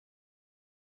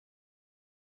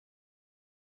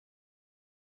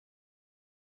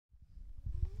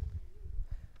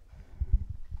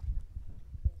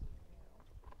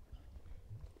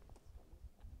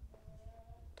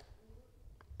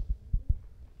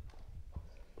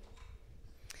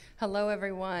Hello,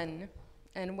 everyone,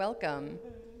 and welcome.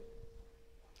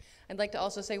 I'd like to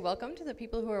also say welcome to the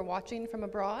people who are watching from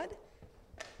abroad.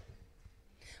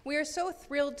 We are so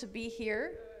thrilled to be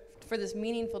here for this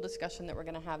meaningful discussion that we're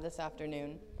going to have this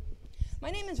afternoon. My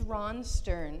name is Ronald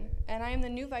Stern, and I am the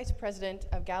new Vice President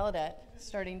of Gallaudet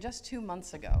starting just 2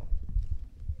 months ago.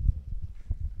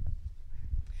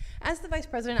 As the Vice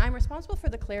President, I'm responsible for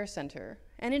the Clerc Center,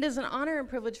 and it is an honor and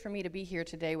privilege for me to be here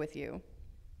today with you.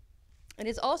 It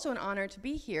is also an honor to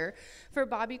be here for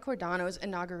Bobby Cordano's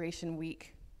Inauguration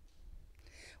Week.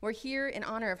 We're here in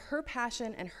honor of her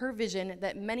passion and her vision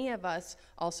that many of us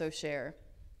also share.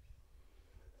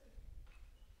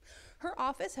 Her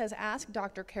office has asked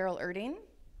Dr. Carol Erting,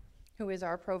 who is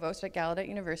our provost at Gallaudet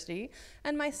University,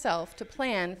 and myself to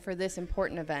plan for this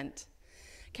important event.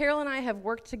 Carol and I have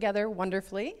worked together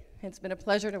wonderfully. It's been a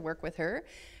pleasure to work with her.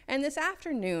 And this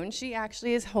afternoon, she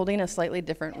actually is holding a slightly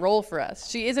different role for us.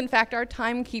 She is, in fact, our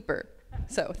timekeeper.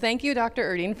 So thank you, Dr.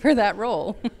 Erting, for that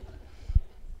role.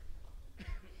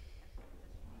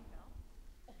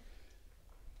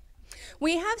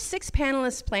 We have 6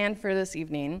 panelists planned for this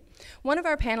evening. One of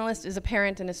our panelists is a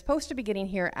parent and is supposed to be getting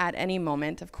here at any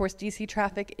moment. Of course, DC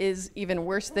traffic is even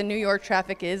worse than New York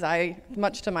traffic is,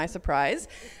 much to my surprise.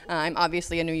 I'm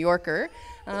obviously a New Yorker.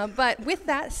 But with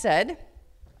that said,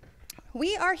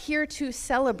 we are here to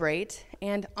celebrate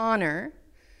and honor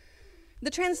the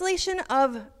translation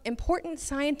of important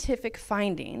scientific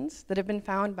findings that have been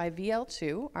found by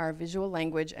VL2, our Visual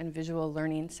Language and Visual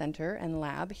Learning Center and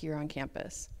lab here on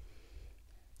campus.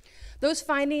 Those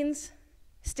findings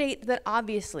state that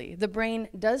obviously the brain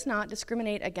does not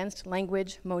discriminate against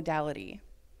language modality.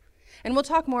 And we'll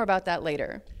talk more about that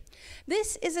later.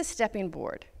 This is a stepping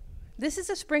board. This is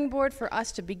a springboard for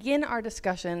us to begin our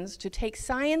discussions to take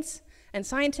science and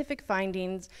scientific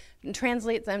findings and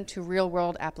translate them to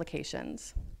real-world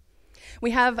applications.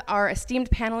 We have our esteemed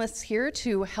panelists here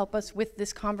to help us with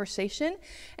this conversation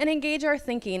and engage our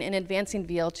thinking in advancing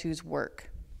VL2's work.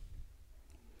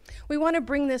 We want to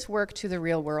bring this work to the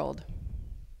real world.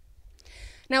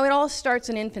 Now, it all starts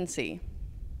in infancy.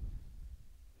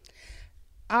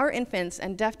 Our infants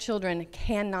and deaf children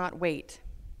cannot wait.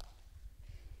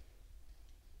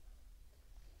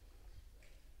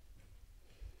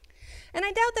 And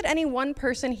I doubt that any one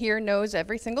person here knows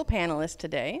every single panelist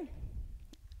today,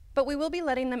 but we will be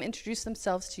letting them introduce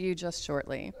themselves to you just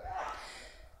shortly.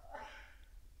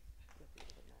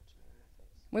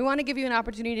 We want to give you an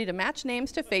opportunity to match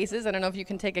names to faces. I don't know if you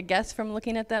can take a guess from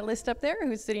looking at that list up there,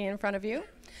 who's sitting in front of you.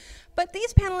 But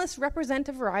these panelists represent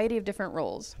a variety of different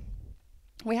roles.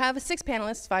 We have 6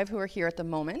 panelists, 5 who are here at the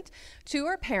moment. 2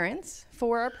 are parents,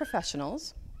 4 are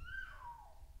professionals.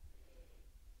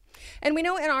 And we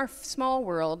know in our small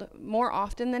world, more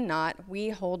often than not, we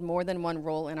hold more than one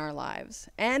role in our lives.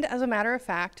 And as a matter of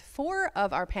fact, 4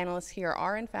 of our panelists here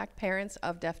are in fact parents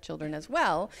of deaf children as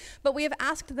well, but we have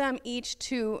asked them each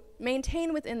to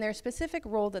maintain within their specific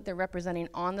role that they're representing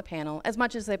on the panel as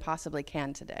much as they possibly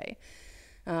can today.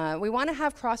 We want to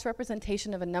have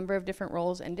cross-representation of a number of different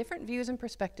roles and different views and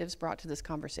perspectives brought to this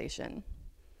conversation.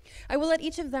 I will let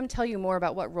each of them tell you more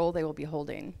about what role they will be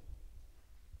holding.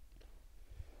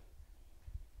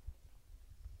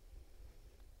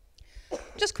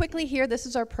 Just quickly here, this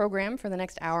is our program for the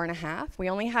next hour and a half. We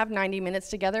only have 90 minutes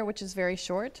together, which is very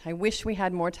short. I wish we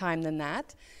had more time than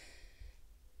that.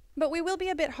 But we will be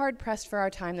a bit hard-pressed for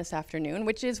our time this afternoon,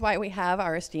 which is why we have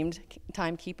our esteemed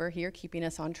timekeeper here keeping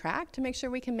us on track to make sure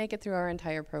we can make it through our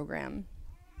entire program.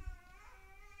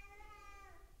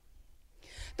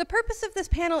 The purpose of this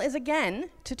panel is,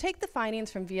 again, to take the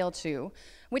findings from VL2,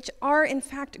 which are, in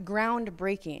fact,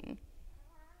 groundbreaking.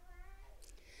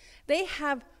 They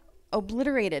have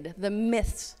obliterated the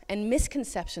myths and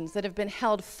misconceptions that have been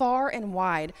held far and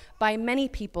wide by many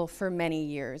people for many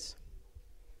years.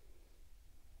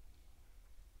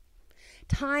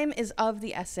 Time is of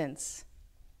the essence.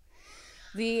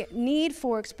 The need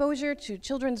for exposure to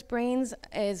children's brains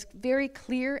is very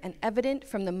clear and evident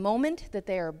from the moment that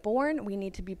they are born. We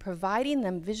need to be providing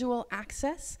them visual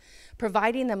access,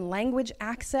 providing them language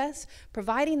access,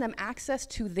 providing them access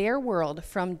to their world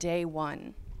from day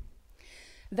one.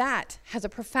 That has a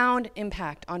profound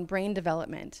impact on brain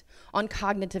development, on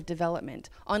cognitive development,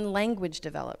 on language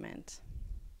development.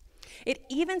 It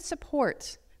even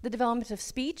supports the development of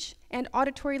speech and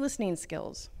auditory listening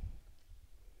skills.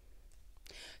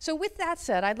 So with that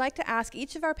said, I'd like to ask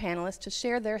each of our panelists to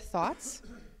share their thoughts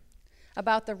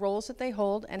about the roles that they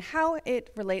hold and how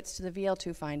it relates to the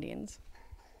VL2 findings.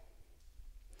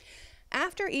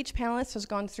 After each panelist has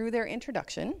gone through their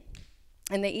introduction,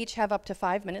 and they each have up to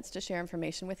 5 minutes to share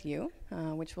information with you,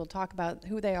 which we'll talk about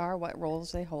who they are, what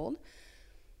roles they hold.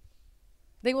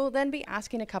 They will then be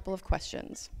asking a couple of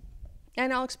questions,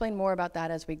 and I'll explain more about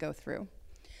that as we go through.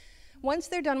 Once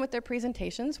they're done with their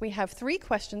presentations, we have 3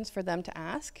 questions for them to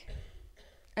ask,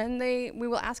 and we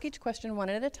will ask each question one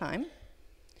at a time,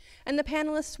 and the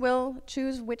panelists will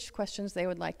choose which questions they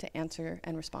would like to answer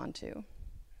and respond to.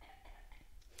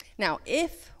 Now,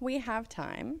 if we have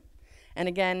time, and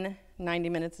again, 90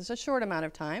 minutes is a short amount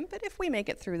of time, but if we make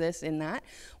it through this in that,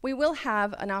 we will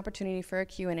have an opportunity for a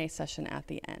Q&A session at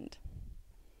the end.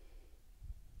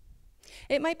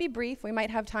 It might be brief. We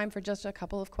might have time for just a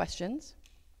couple of questions,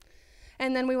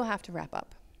 and then we will have to wrap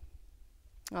up.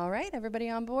 All right, everybody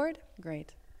on board?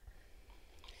 Great.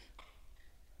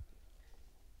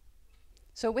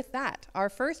 So with that, our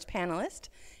first panelist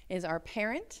is our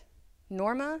parent,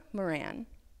 Norma Moran.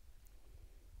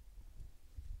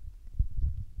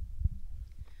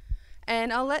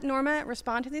 And I'll let Norma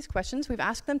respond to these questions. We've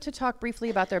asked them to talk briefly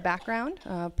about their background,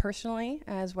 personally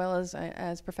as well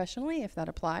as professionally, if that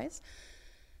applies.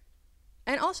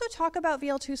 And also talk about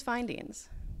VL2's findings,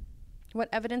 what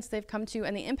evidence they've come to,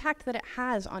 and the impact that it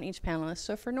has on each panelist.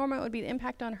 So for Norma, it would be the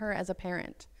impact on her as a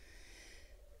parent.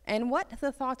 And what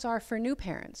the thoughts are for new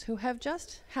parents who have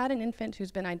just had an infant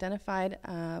who's been identified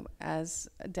as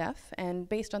deaf, and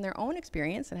based on their own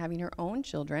experience and having her own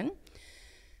children,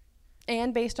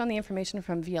 and based on the information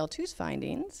from VL2's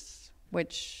findings,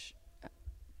 which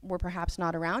were perhaps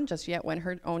not around just yet when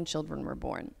her own children were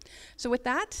born. So with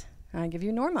that, I give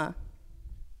you Norma.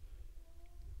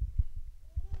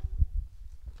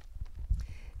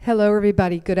 Hello,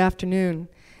 everybody. Good afternoon.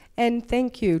 And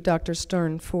thank you, Dr.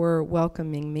 Stern, for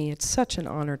welcoming me. It's such an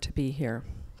honor to be here.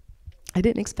 I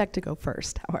didn't expect to go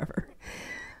first, however,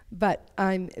 but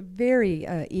I'm very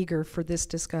eager for this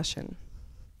discussion.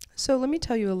 So let me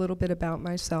tell you a little bit about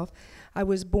myself. I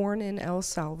was born in El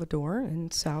Salvador in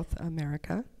South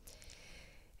America,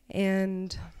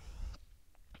 and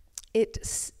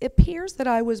it appears that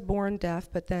I was born deaf,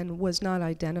 but then was not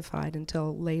identified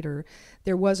until later.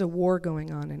 There was a war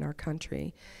going on in our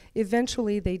country.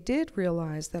 Eventually, they did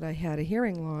realize that I had a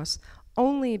hearing loss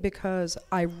only because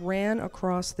I ran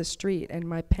across the street and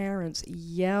my parents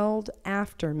yelled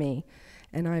after me,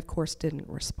 and I, of course, didn't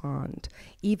respond,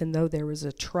 even though there was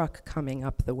a truck coming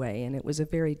up the way, and it was a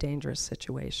very dangerous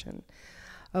situation.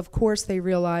 Of course, they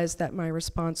realized that my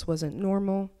response wasn't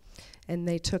normal, and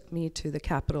they took me to the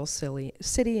capital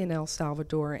city in El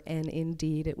Salvador, and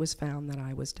indeed it was found that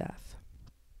I was deaf.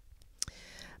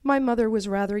 My mother was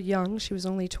rather young. She was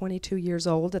only 22 years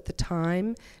old at the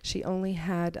time. She only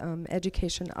had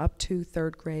education up to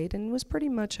 3rd grade and was pretty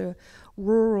much a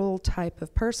rural type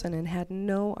of person and had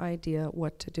no idea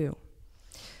what to do.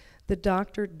 The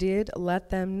doctor did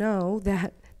let them know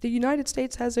that the United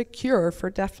States has a cure for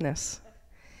deafness.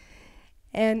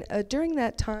 And during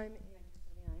that time,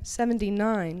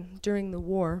 79, during the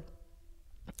war,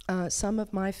 some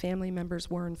of my family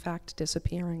members were in fact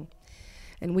disappearing,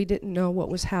 and we didn't know what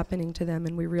was happening to them,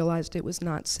 and we realized it was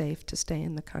not safe to stay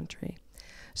in the country.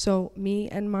 So me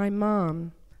and my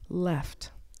mom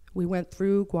left. We went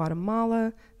through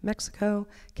Guatemala, Mexico,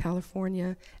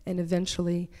 California, and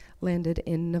eventually landed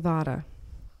in Nevada.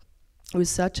 It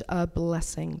was such a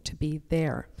blessing to be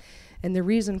there. And the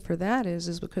reason for that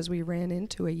is because we ran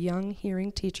into a young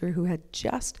hearing teacher who had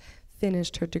just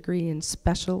finished her degree in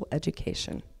special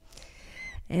education.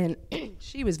 And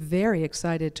she was very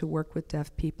excited to work with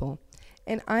deaf people.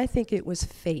 And I think it was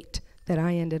fate that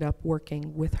I ended up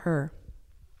working with her.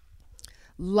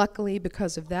 Luckily,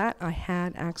 because of that, I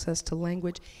had access to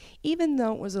language, even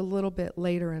though it was a little bit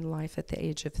later in life at the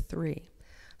age of 3.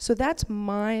 So that's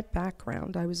my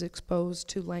background. I was exposed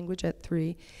to language at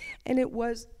 3, and it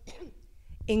was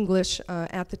English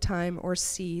at the time, or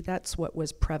C. That's what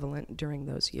was prevalent during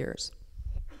those years.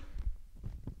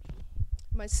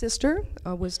 My sister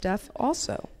was deaf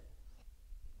also.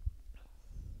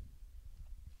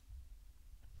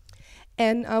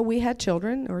 And we had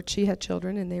children, or she had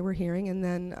children, and they were hearing, and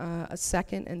then a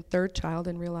 2nd and 3rd child,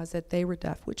 and realized that they were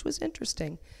deaf, which was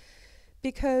interesting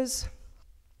because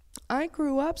I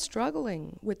grew up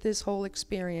struggling with this whole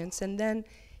experience, and then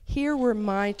here were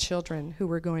my children who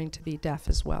were going to be deaf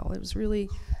as well. It was really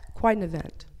quite an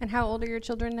event. And how old are your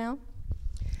children now?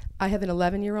 I have an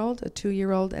 11-year-old, a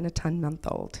 2-year-old, and a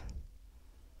 10-month-old.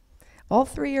 All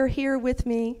 3 are here with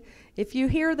me. If you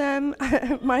hear them,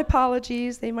 my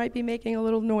apologies. They might be making a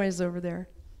little noise over there.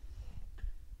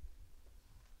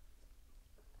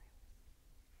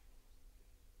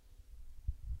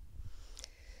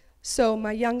 So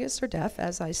my youngest are deaf,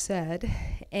 as I said,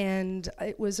 and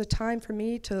it was a time for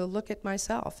me to look at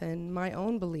myself and my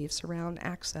own beliefs around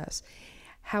access.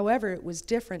 However, it was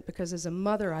different because as a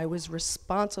mother, I was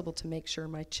responsible to make sure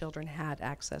my children had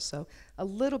access, so a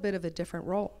little bit of a different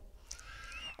role.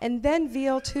 And then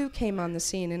VL2 came on the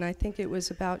scene, and I think it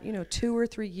was about 2 or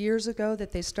 3 years ago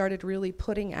that they started really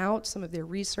putting out some of their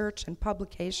research and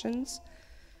publications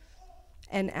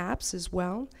and apps as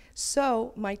well.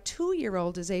 So my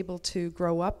 2-year-old is able to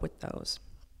grow up with those.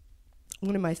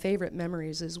 One of my favorite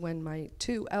memories is when my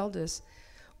 2 eldest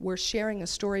were sharing a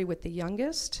story with the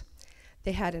youngest.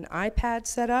 They had an iPad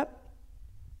set up.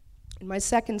 And my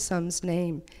second son's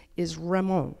name is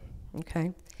Ramon,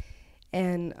 okay?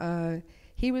 And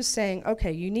he was saying,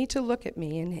 okay, you need to look at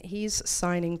me, and he's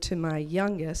signing to my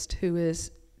youngest, who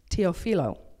is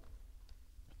Teofilo.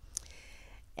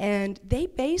 And they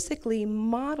basically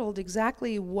modeled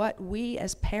exactly what we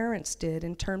as parents did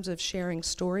in terms of sharing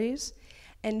stories.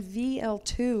 And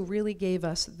VL2 really gave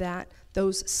us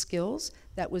those skills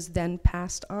that was then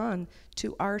passed on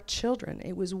to our children.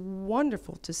 It was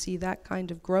wonderful to see that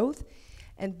kind of growth,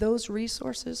 and those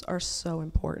resources are so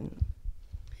important.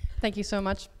 Thank you so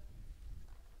much.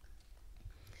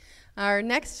 Our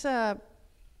next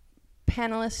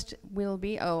panelist will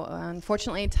be,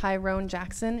 unfortunately, Tyrone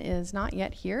Jackson is not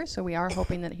yet here, so we are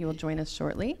hoping that he will join us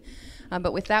shortly.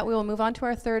 But with that, we will move on to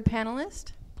our third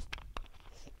panelist.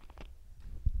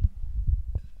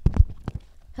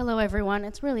 Hello, everyone.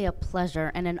 It's really a pleasure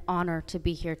and an honor to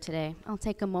be here today. I'll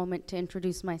take a moment to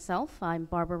introduce myself. I'm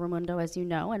Barbara Raimundo, as you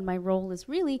know, and my role is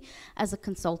really as a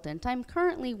consultant. I'm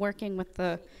currently working with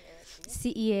the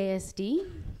CEASD,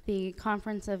 the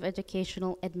Conference of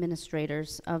Educational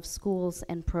Administrators of Schools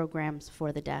and Programs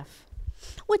for the Deaf,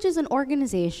 which is an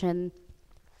organization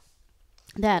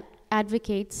that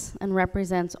advocates and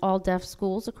represents all deaf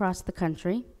schools across the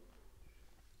country.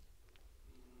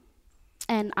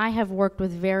 And I have worked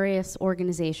with various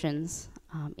organizations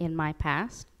in my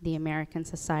past, the American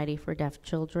Society for Deaf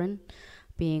Children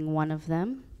being one of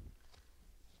them,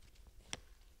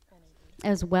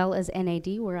 as well as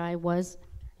NAD, where I was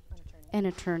an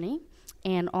attorney,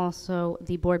 and also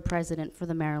the board president for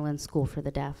the Maryland School for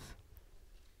the Deaf.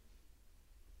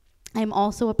 I'm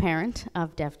also a parent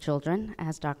of deaf children,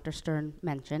 as Dr. Stern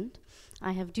mentioned.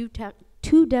 I have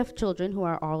 2 deaf children who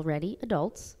are already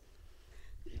adults.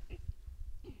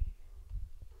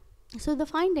 So the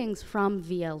findings from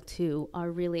VL2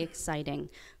 are really exciting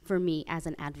for me as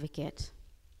an advocate,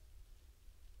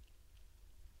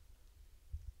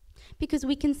 because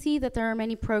we can see that there are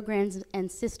many programs and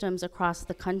systems across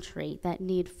the country that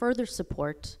need further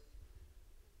support,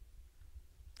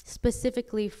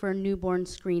 specifically for newborn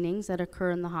screenings that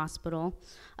occur in the hospital.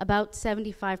 About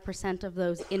 75% of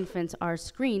those infants are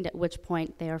screened, at which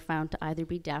point they are found to either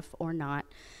be deaf or not.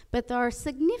 But there are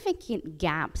significant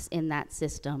gaps in that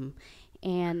system,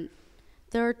 and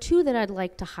there are 2 that I'd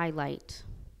like to highlight.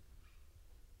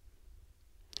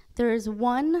 There is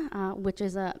one, which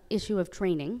is an issue of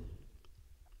training.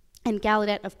 And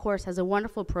Gallaudet, of course, has a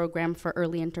wonderful program for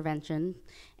early intervention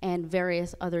and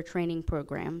various other training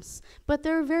programs. But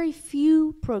there are very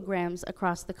few programs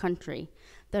across the country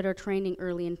that are training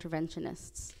early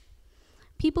interventionists.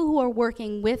 People who are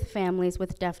working with families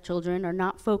with deaf children are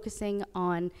not focusing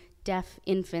on deaf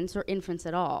infants or infants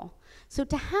at all. So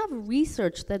to have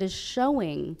research that is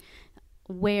showing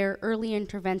where early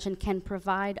intervention can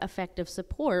provide effective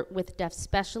support with deaf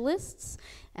specialists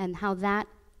and how that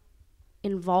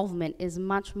involvement is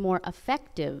much more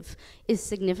effective is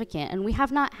significant, and we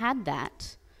have not had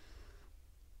that.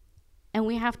 And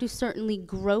we have to certainly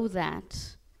grow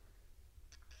that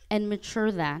and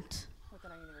mature that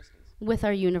with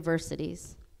our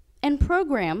universities. And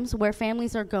programs where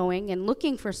families are going and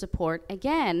looking for support.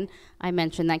 Again, I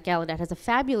mentioned that Gallaudet has a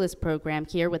fabulous program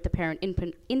here with the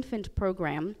parent-infant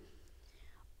program.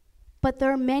 But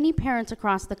there are many parents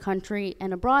across the country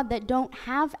and abroad that don't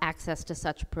have access to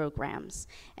such programs.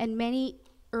 And many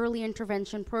early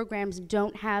intervention programs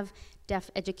don't have deaf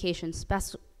education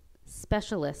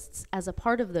specialists as a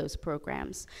part of those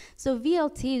programs. So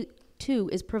VL2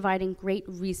 is providing great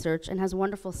research and has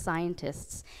wonderful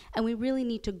scientists. And we really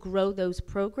need to grow those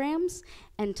programs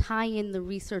and tie in the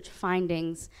research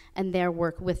findings and their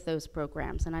work with those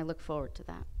programs. And I look forward to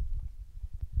that.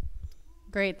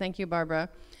 Great, thank you, Barbara.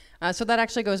 So that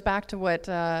actually goes back to what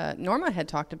Norma had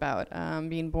talked about,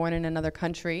 being born in another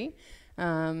country,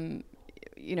 and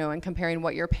comparing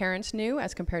what your parents knew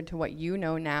as compared to what you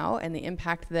know now, and the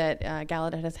impact that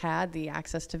Gallaudet has had, the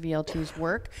access to VL2's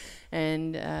work.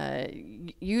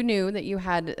 And you knew that you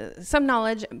had some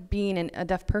knowledge being a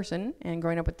deaf person and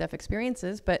growing up with deaf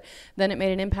experiences, but then it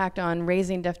made an impact on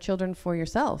raising deaf children for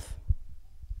yourself.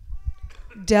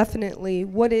 Definitely.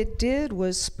 What it did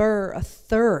was spur a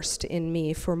thirst in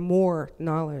me for more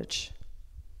knowledge.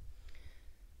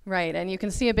 Right, and you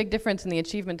can see a big difference in the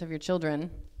achievement of your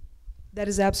children. That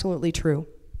is absolutely true.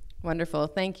 Wonderful.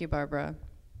 Thank you, Barbara.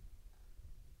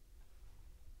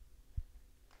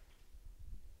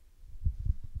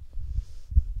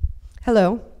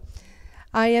 Hello,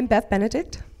 I am Beth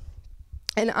Benedict,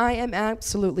 and I am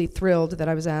absolutely thrilled that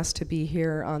I was asked to be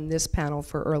here on this panel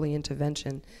for early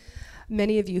intervention.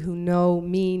 Many of you who know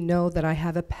me know that I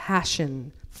have a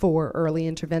passion for early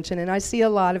intervention, and I see a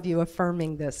lot of you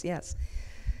affirming this, yes.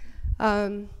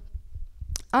 I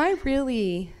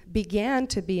really began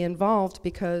to be involved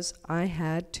because I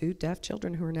had two deaf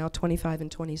children who are now 25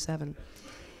 and 27.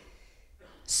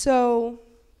 So,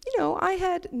 you know, I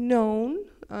had known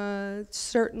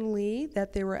certainly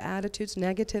that there were attitudes,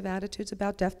 negative attitudes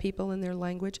about deaf people and their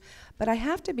language, but I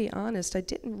have to be honest, I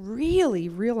didn't really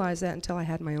realize that until I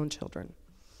had my own children.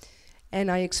 And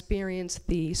I experienced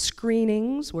the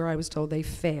screenings where I was told they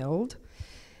failed.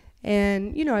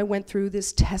 And, you know, I went through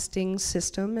this testing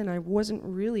system and I wasn't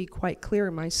really quite clear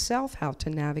myself how to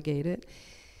navigate it.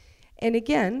 And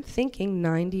again, thinking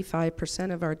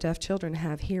 95% of our deaf children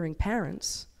have hearing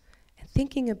parents,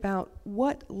 thinking about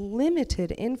what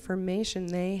limited information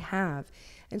they have.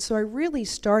 And so I really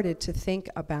started to think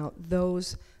about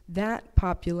that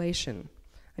population.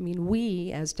 I mean,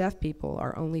 we as deaf people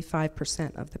are only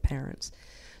 5% of the parents.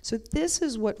 So this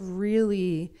is what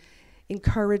really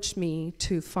encouraged me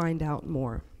to find out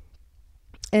more.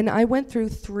 And I went through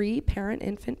 3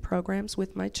 parent-infant programs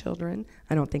with my children.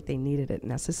 I don't think they needed it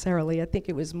necessarily. I think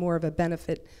it was more of a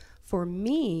benefit for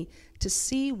me to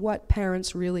see what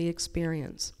parents really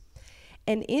experience.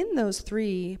 And in those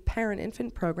 3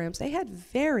 parent-infant programs, they had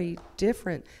very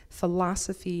different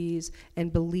philosophies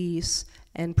and beliefs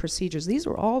and procedures. These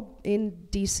were all in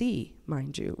DC,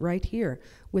 mind you, right here.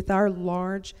 With our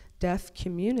large deaf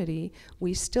community,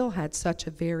 we still had such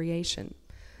a variation.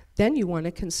 Then you want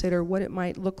to consider what it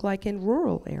might look like in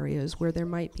rural areas where there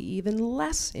might be even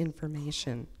less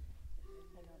information.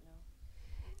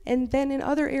 And then in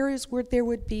other areas where there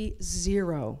would be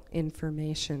 0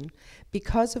 information.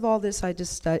 Because of all this, I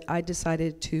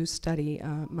decided to study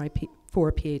for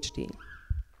a PhD.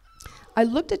 I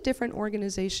looked at different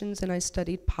organizations and I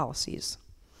studied policies.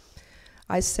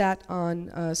 I sat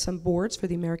on some boards for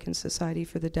the American Society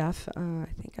for the Deaf. I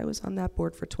think I was on that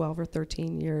board for 12 or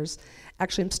 13 years.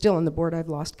 Actually, I'm still on the board, I've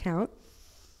lost count.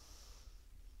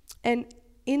 And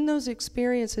in those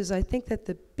experiences, I think that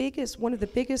one of the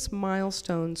biggest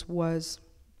milestones was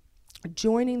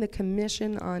joining the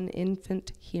Commission on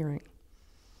Infant Hearing.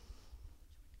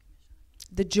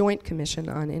 The Joint Commission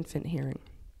on Infant Hearing.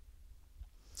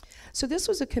 So this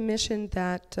was a commission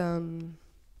that,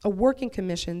 a working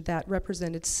commission that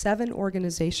represented 7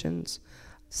 organizations,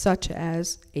 such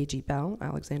as A.G. Bell,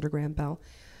 Alexander Graham Bell,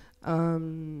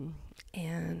 and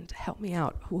help me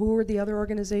out, who were the other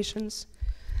organizations?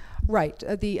 Right,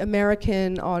 the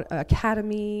American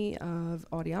Academy of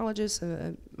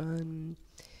Audiologists,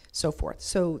 so forth.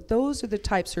 So those are the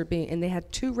types that are being, and they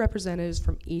had 2 representatives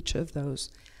from each of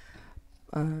those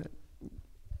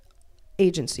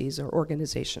agencies or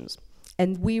organizations.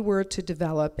 And we were to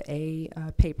develop a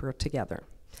paper together.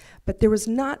 But there was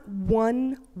not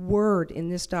one word in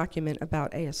this document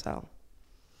about ASL.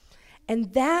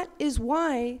 And that is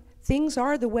why things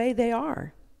are the way they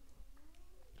are.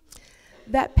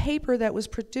 That paper that was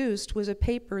produced was a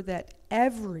paper that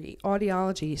every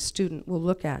audiology student will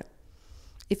look at.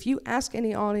 If you ask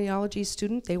any audiology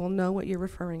student, they will know what you're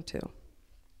referring to.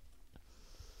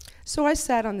 So I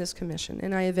sat on this commission,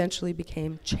 and I eventually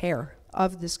became chair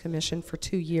of this commission for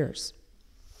 2 years.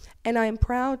 And I am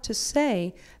proud to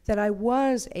say that I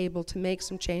was able to make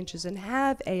some changes and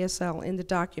have ASL in the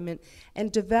document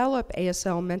and develop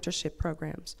ASL mentorship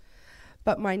programs.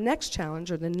 But my next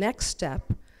challenge, or the next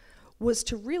step, was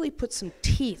to really put some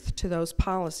teeth to those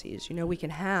policies. You know, we can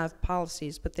have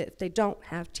policies, but if they don't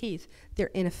have teeth,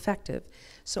 they're ineffective.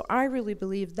 So I really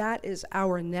believe that is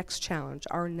our next challenge,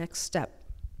 our next step.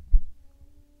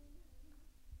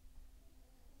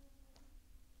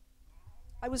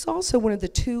 I was also one of the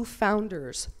 2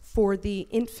 founders for the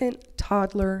Infant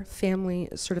Toddler Family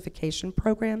Certification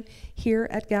Program here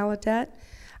at Gallaudet.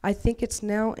 I think it's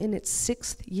now in its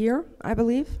 6th year, I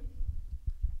believe.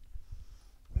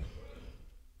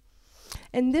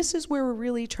 And this is where we're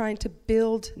really trying to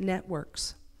build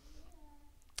networks.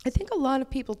 I think a lot of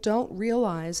people don't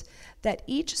realize that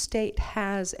each state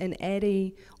has an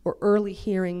EDI, or early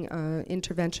hearing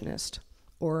interventionist,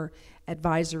 or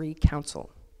advisory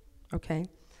council, okay?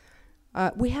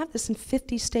 We have this in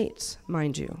 50 states,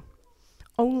 mind you.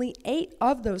 Only 8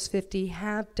 of those 50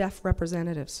 have deaf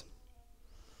representatives.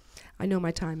 I know my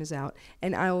time is out,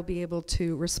 and I will be able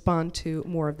to respond to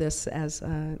more of this as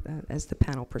the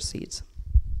panel proceeds.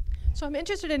 So I'm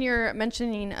interested in your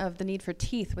mentioning of the need for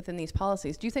teeth within these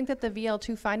policies. Do you think that the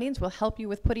VL2 findings will help you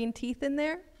with putting teeth in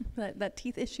there, that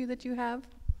teeth issue that you have?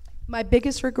 My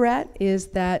biggest regret is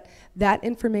that that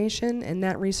information and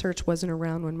that research wasn't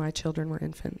around when my children were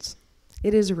infants.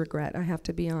 It is a regret, I have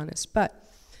to be honest. But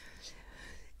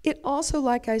it also,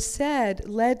 like I said,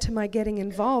 led to my getting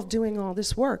involved doing all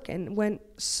this work. And when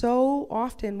so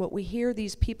often what we hear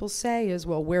these people say is,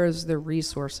 well, where's the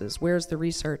resources? Where's the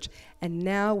research? And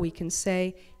now we can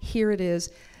say, here it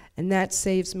is. And that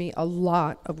saves me a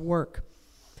lot of work.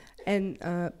 And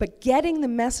but getting the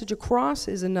message across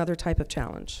is another type of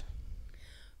challenge.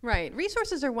 Right.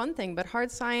 Resources are one thing, but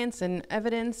hard science and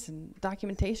evidence and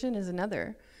documentation is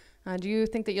another. Do you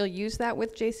think that you'll use that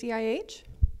with JCIH?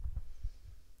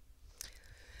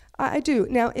 I do.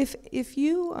 Now, if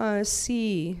you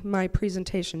see my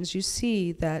presentations, you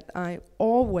see that I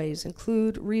always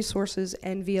include resources,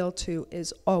 and VL2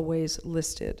 is always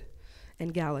listed,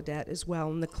 and Gallaudet as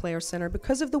well in the Clerc Center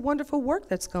because of the wonderful work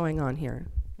that's going on here.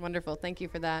 Wonderful. Thank you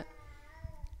for that.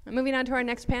 Moving on to our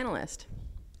next panelist.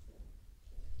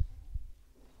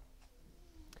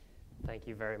 Thank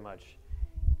you very much.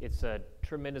 It's a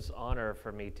tremendous honor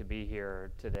for me to be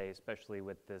here today, especially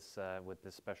with this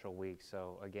special week.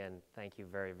 So again, thank you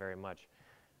very, very much.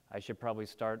 I should probably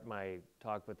start my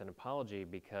talk with an apology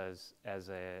because as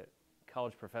a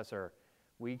college professor,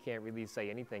 we can't really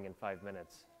say anything in 5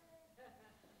 minutes.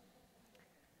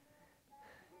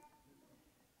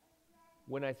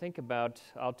 When I think about,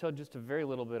 I'll tell just a very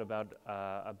little bit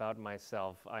about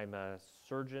myself. I'm a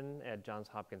surgeon at Johns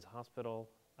Hopkins Hospital.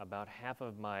 About half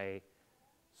of my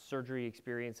surgery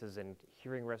experiences in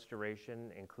hearing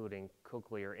restoration, including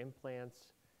cochlear implants,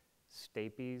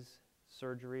 stapes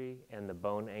surgery, and the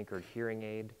bone-anchored hearing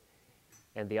aid.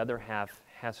 And the other half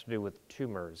has to do with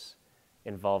tumors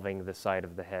involving the side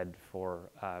of the head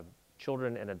for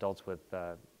children and adults with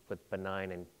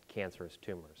benign and cancerous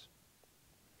tumors.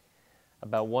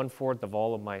 About 1/4 of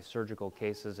all of my surgical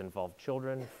cases involve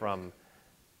children, from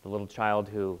the little child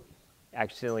who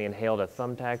accidentally inhaled a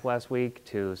thumbtack last week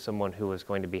to someone who was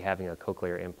going to be having a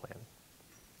cochlear implant.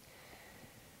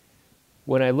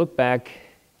 When I look back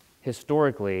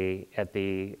historically at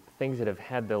the things that have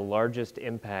had the largest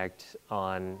impact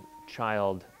on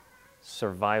child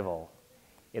survival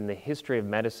in the history of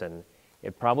medicine,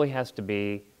 it probably has to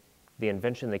be the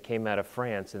invention that came out of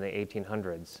France in the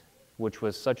 1800s, which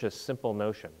was such a simple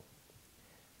notion.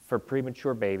 For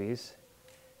premature babies,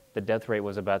 the death rate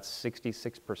was about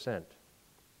 66%.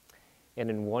 And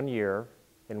in 1 year,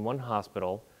 in one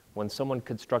hospital, when someone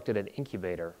constructed an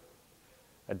incubator,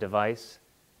 a device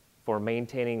for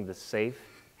maintaining the safe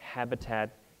habitat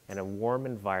and a warm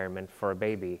environment for a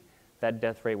baby, that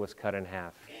death rate was cut in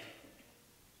half.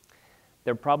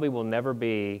 There probably will never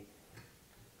be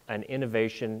an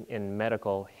innovation in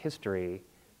medical history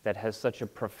that has such a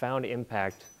profound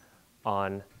impact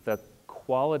on the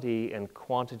quality and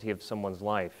quantity of someone's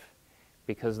life,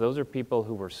 because those are people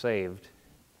who were saved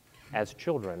as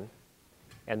children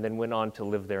and then went on to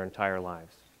live their entire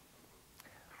lives.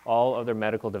 All other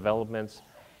medical developments,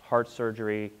 heart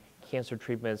surgery, cancer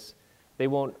treatments, they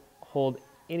won't hold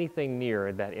anything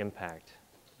near that impact.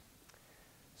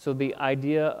 So the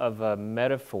idea of a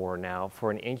metaphor now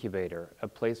for an incubator, a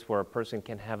place where a person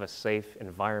can have a safe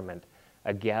environment,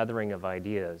 a gathering of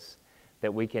ideas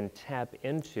that we can tap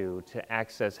into to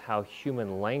access how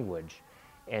human language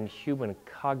and human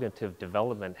cognitive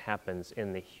development happens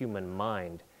in the human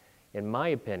mind. In my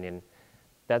opinion,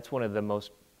 that's one of the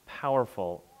most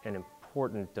powerful and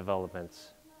important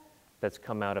developments that's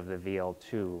come out of the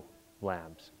VL2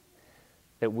 labs.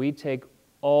 That we take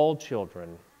all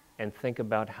children and think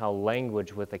about how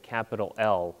language with a capital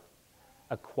L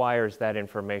acquires that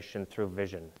information through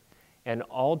vision. And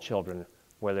all children,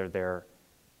 whether they're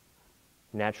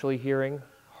naturally hearing,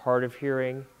 hard of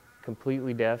hearing,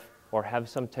 completely deaf, or have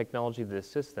some technology that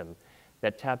assists them,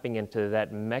 that tapping into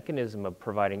that mechanism of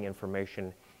providing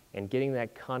information and getting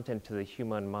that content to the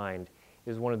human mind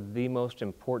is one of the most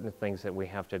important things that we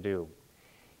have to do.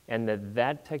 And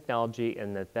that technology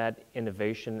and that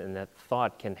innovation and that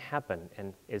thought can happen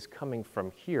and is coming from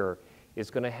here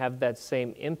is going to have that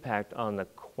same impact on the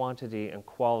quantity and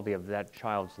quality of that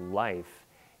child's life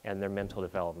and their mental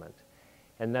development.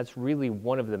 And that's really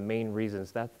one of the main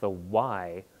reasons, that's the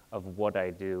why of what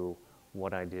I do,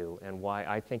 and why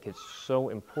I think it's so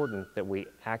important that we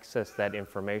access that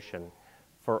information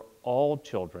for all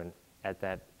children at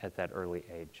that early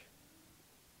age.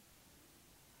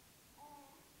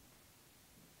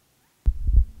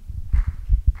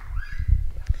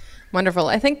 Wonderful.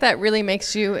 I think that really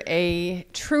makes you a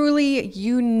truly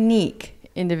unique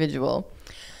individual.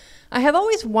 I have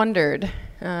always wondered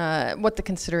what the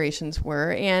considerations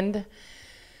were and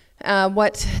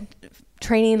what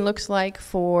training looks like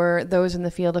for those in the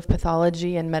field of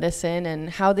pathology and medicine, and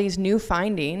how these new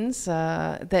findings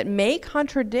that may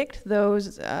contradict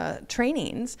those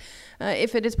trainings,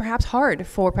 if it is perhaps hard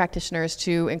for practitioners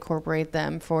to incorporate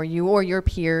them, for you or your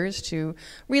peers to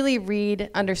really read,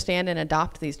 understand, and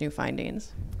adopt these new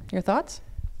findings. Your thoughts?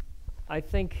 I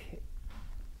think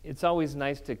it's always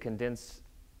nice to condense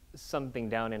something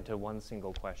down into one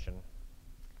single question.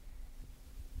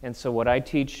 And so what I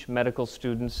teach medical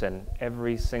students, and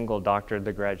every single doctor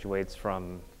that graduates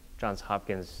from Johns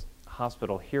Hopkins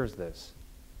Hospital hears this.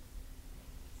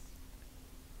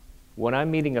 When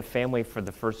I'm meeting a family for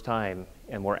the first time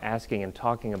and we're asking and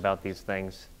talking about these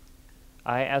things,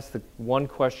 I ask the one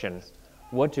question: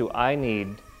 what do I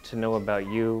need to know about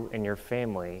you and your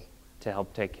family to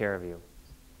help take care of you?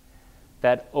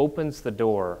 That opens the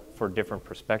door for different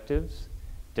perspectives,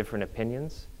 different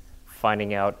opinions,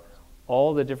 finding out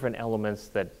all the different elements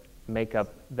that make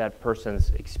up that person's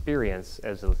experience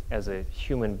as a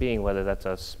human being, whether that's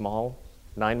a small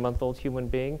 9-month-old human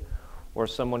being or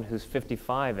someone who's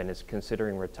 55 and is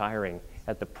considering retiring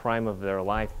at the prime of their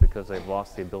life because they've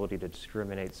lost the ability to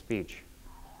discriminate speech.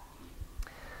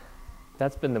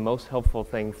 That's been the most helpful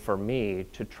thing for me,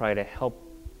 to try to help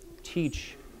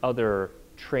teach other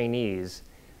trainees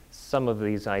some of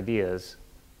these ideas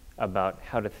about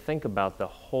how to think about the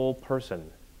whole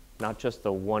person, not just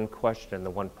the one question, the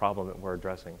one problem that we're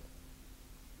addressing.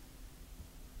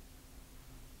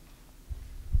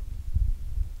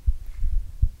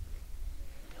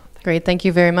 Great, thank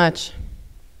you very much.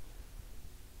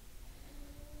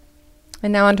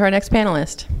 And now on to our next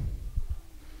panelist.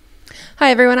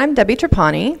 Hi everyone, I'm Debbie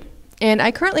Trapani, and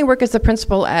I currently work as the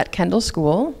principal at Kendall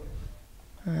School,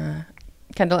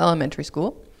 Kendall Elementary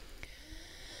School.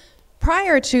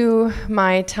 Prior to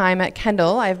my time at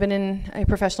Kendall, I've been a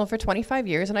professional for 25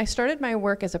 years, and I started my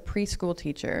work as a preschool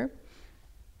teacher.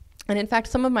 And in fact,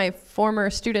 some of my former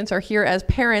students are here as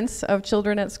parents of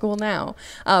children at school now.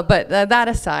 But that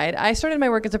aside, I started my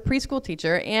work as a preschool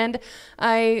teacher, and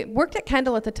I worked at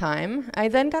Kendall at the time. I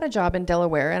then got a job in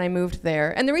Delaware, and I moved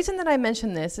there. And the reason that I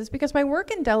mention this is because my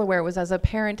work in Delaware was as a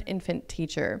parent-infant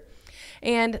teacher.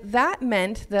 And that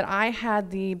meant that I had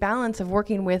the balance of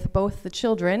working with both the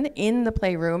children in the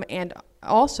playroom and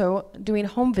also doing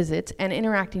home visits and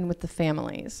interacting with the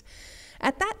families.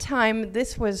 At that time,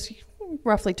 this was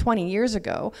roughly 20 years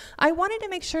ago, I wanted to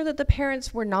make sure that the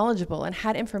parents were knowledgeable and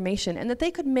had information and that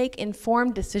they could make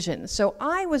informed decisions. So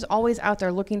I was always out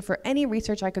there looking for any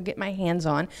research I could get my hands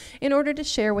on in order to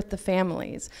share with the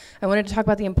families. I wanted to talk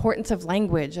about the importance of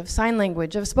language, of sign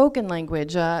language, of spoken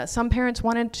language. Some parents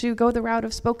wanted to go the route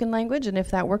of spoken language, and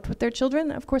if that worked with their children,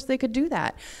 of course they could do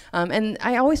that. And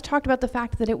I always talked about the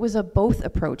fact that it was a both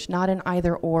approach, not an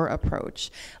either-or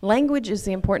approach. Language is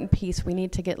the important piece. We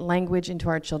need to get language into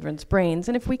our children's brains.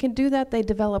 And if we can do that, they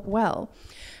develop well.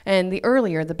 And the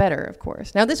earlier, the better, of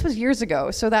course. Now, this was years ago,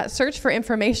 so that search for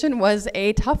information was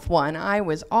a tough one. I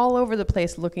was all over the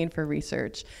place looking for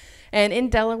research. And in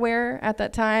Delaware at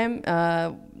that time,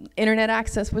 internet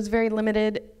access was very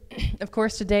limited. Of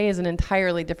course, today is an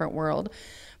entirely different world.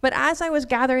 But as I was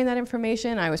gathering that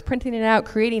information, I was printing it out,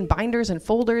 creating binders and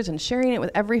folders, and sharing it with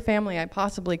every family I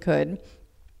possibly could.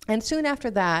 And soon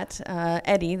after that,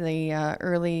 EDI, the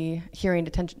Early Hearing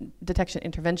Detection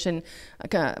Intervention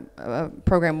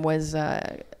program, was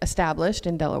established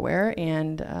in Delaware.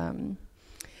 And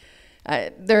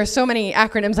there are so many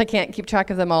acronyms, I can't keep track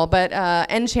of them all, but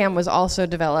NCHAM was also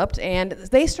developed, and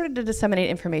they started to disseminate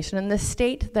information, and the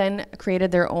state then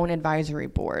created their own advisory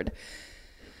board.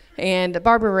 And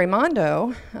Barbara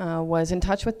Raimondo was in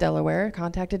touch with Delaware,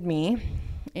 contacted me,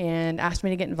 and asked me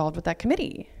to get involved with that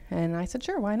committee. And I said,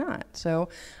 sure, why not? So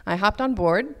I hopped on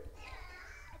board,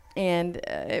 and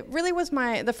it really was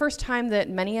the first time that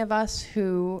many of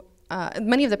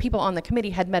the people on the committee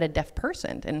had met a deaf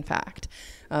person, in fact,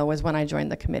 was when I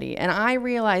joined the committee. And I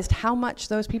realized how much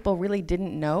those people really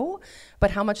didn't know,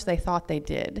 but how much they thought they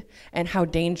did, and how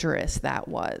dangerous that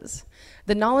was.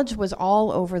 The knowledge was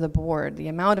all over the board, the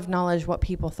amount of knowledge, what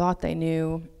people thought they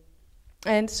knew.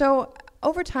 And so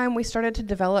over time, we started to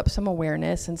develop some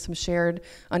awareness and some shared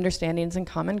understandings and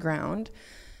common ground.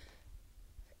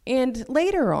 And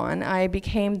later on, I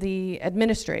became the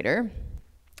administrator.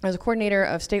 I was a coordinator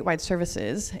of statewide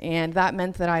services, and that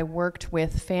meant that I worked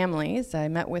with families. I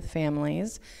met with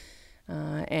families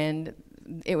and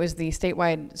it was the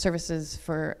statewide services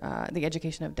for the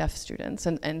education of deaf students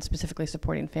and specifically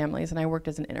supporting families, and I worked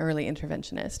as an early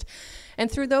interventionist. And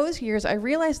through those years, I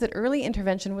realized that early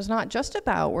intervention was not just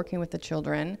about working with the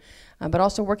children, but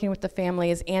also working with the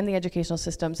families and the educational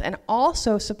systems, and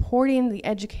also supporting the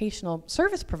educational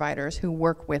service providers who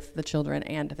work with the children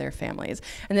and their families.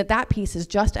 And that piece is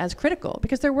just as critical,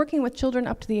 because they're working with children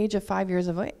up to the age of 5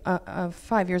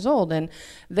 years old, and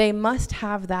they must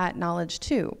have that knowledge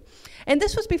too. And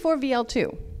this was before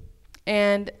VL2.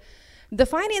 And the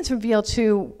findings from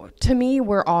VL2, to me,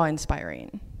 were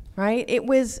awe-inspiring, right? It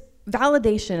was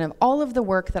validation of all of the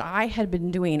work that I had been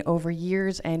doing over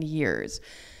years and years.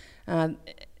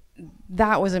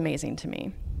 That was amazing to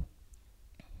me.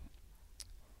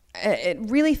 It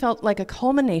really felt like a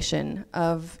culmination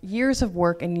of years of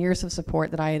work and years of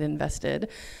support that I had invested.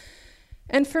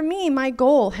 And for me, my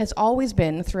goal has always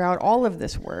been, throughout all of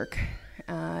this work,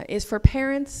 is for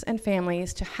parents and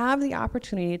families to have the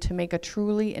opportunity to make a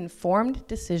truly informed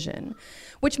decision,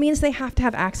 which means they have to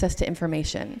have access to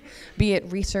information, be it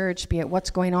research, be it what's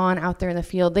going on out there in the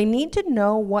field. They need to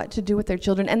know what to do with their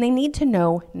children, and they need to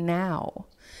know now.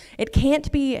 It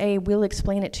can't be a we'll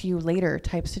explain it to you later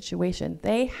type situation.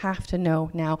 They have to know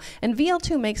now, and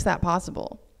VL2 makes that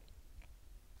possible.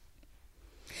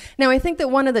 Now, I think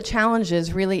that one of the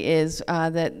challenges really is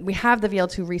that we have the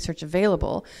VL2 research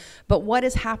available, but what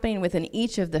is happening within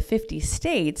each of the 50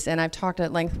 states, and I've talked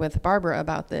at length with Barbara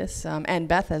about this, and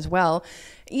Beth as well,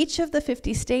 each of the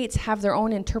 50 states have their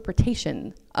own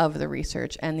interpretation of the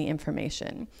research and the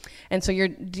information. And so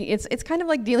it's kind of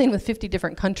like dealing with 50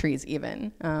 different countries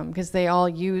even, because they all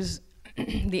use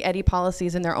the EDI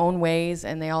policies in their own ways,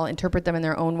 and they all interpret them in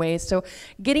their own ways. So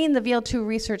getting the VL2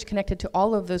 research connected to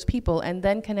all of those people and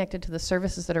then connected to the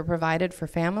services that are provided for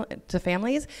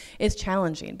families is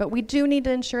challenging. But we do need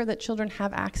to ensure that children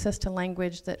have access to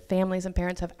language, that families and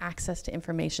parents have access to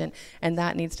information, and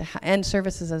that needs to and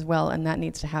services as well, and that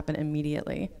needs to happen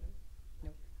immediately.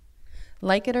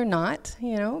 Like it or not,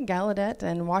 you know, Gallaudet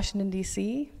and Washington,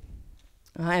 D.C.,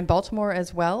 and Baltimore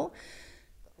as well,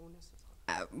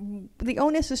 the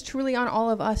onus is truly on all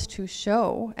of us to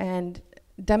show and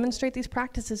demonstrate these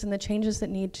practices and the changes that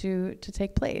need to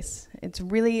take place. It's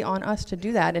really on us to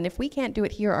do that, and if we can't do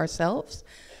it here ourselves,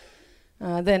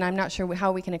 then I'm not sure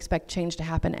how we can expect change to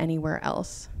happen anywhere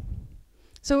else.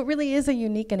 So it really is a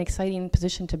unique and exciting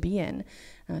position to be in,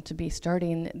 to be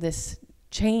starting this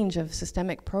change of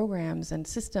systemic programs and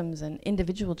systems and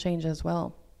individual change as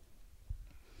well.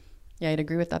 Yeah, I'd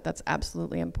agree with that. That's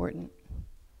absolutely important.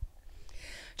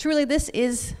 Truly, this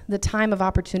is the time of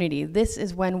opportunity. This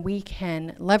is when we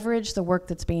can leverage the work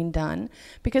that's being done,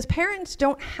 because parents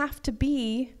don't have to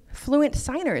be fluent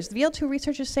signers. The VL2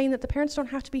 research is saying that the parents don't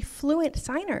have to be fluent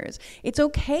signers. It's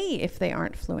okay if they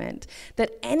aren't fluent,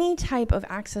 that any type of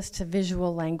access to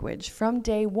visual language from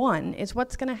day one is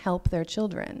what's going to help their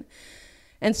children.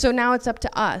 And so now it's up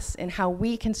to us in how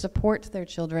we can support their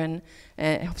children,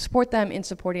 support them in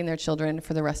supporting their children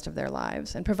for the rest of their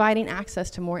lives, and providing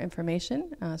access to more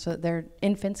information so that their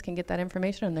infants can get that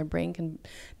information and their brain can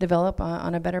develop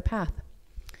on a better path.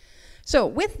 So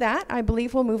with that, I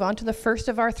believe we'll move on to the first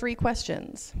of our 3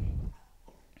 questions.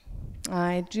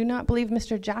 I do not believe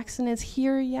Mr. Jackson is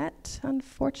here yet,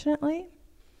 unfortunately.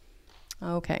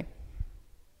 Okay.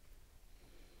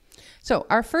 So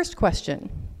our first question.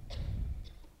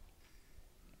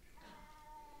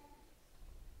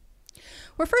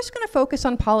 We're first going to focus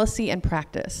on policy and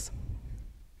practice.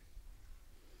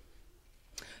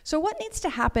 So what needs to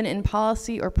happen in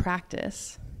policy or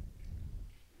practice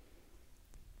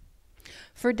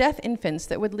for deaf infants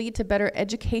that would lead to better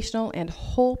educational and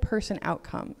whole person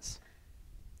outcomes?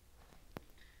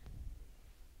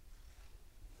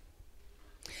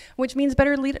 Which means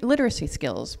better literacy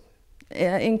skills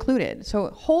included. So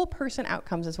whole person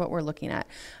outcomes is what we're looking at.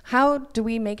 How do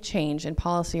we make change in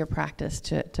policy or practice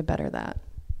to better that?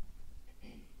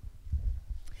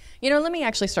 You know, let me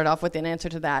actually start off with an answer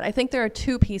to that. I think there are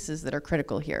 2 pieces that are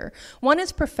critical here. One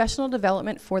is professional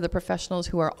development for the professionals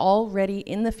who are already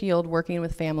in the field working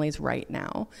with families right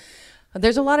now.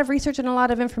 There's a lot of research and a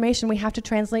lot of information. We have to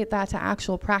translate that to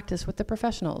actual practice with the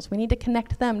professionals. We need to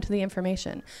connect them to the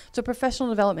information. So professional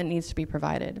development needs to be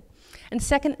provided. And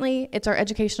secondly, it's our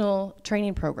educational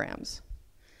training programs.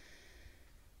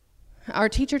 Our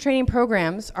teacher training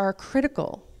programs are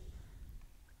critical.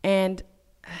 And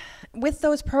with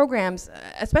those programs,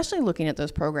 especially looking at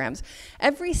those programs,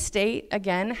 every state,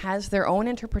 again, has their own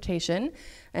interpretation,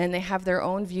 and they have their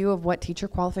own view of what teacher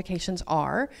qualifications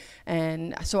are.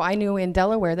 And so I knew in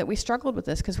Delaware that we struggled with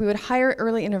this because we would hire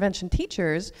early intervention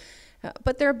teachers,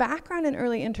 but their background in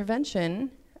early intervention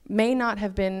may not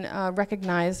have been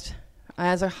recognized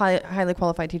as a highly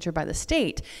qualified teacher by the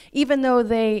state, even though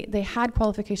they had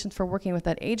qualifications for working with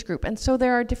that age group. And so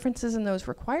there are differences in those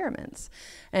requirements.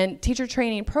 And teacher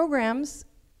training programs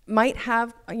might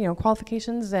have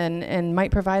qualifications and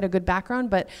might provide a good background,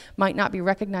 but might not be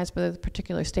recognized by the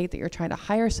particular state that you're trying to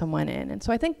hire someone in. And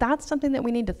so I think that's something that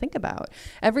we need to think about.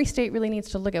 Every state really needs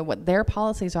to look at what their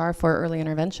policies are for early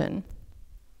intervention.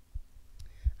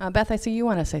 Beth, I see you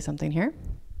want to say something here.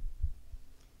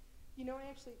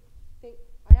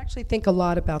 I actually think a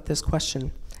lot about this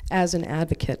question as an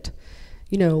advocate.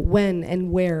 When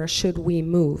and where should we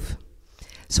move?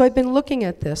 So I've been looking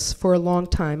at this for a long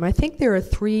time. I think there are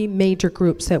 3 major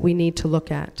groups that we need to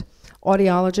look at: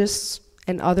 audiologists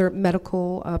and other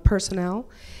medical personnel,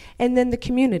 and then the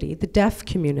community, the deaf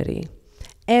community.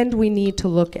 And we need to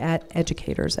look at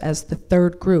educators as the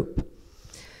 3rd group.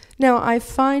 Now, I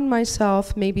find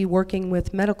myself maybe working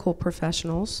with medical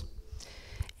professionals,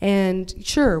 and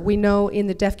sure, we know in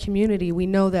the deaf community, we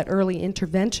know that early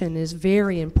intervention is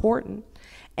very important.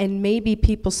 And maybe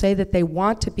people say that they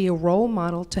want to be a role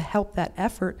model to help that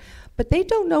effort, but they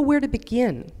don't know where to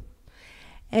begin.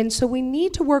 And so we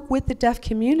need to work with the deaf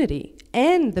community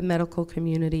and the medical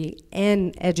community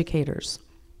and educators.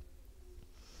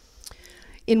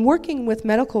 In working with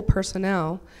medical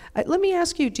personnel, let me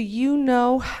ask you, do you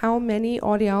know how many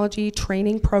audiology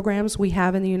training programs we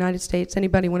have in the United States?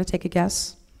 Anybody want to take a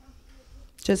guess?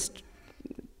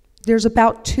 There's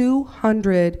about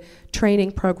 200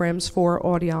 training programs for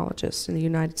audiologists in the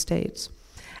United States.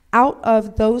 Out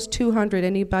of those 200,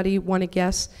 anybody want to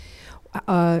guess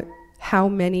how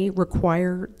many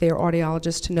require their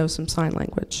audiologists to know some sign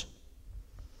language?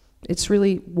 It's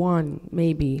really 1,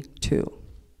 maybe 2.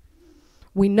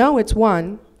 We know it's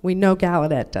 1. We know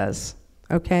Gallaudet does,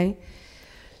 okay?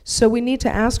 So we need to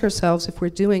ask ourselves if we're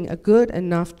doing a good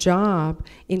enough job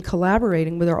in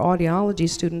collaborating with our audiology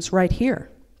students right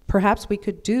here. Perhaps we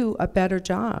could do a better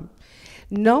job,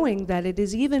 knowing that it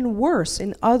is even worse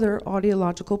in other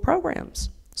audiological programs.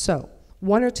 So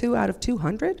 1 or 2 out of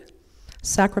 200?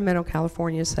 Sacramento,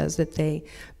 California says that they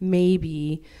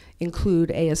maybe include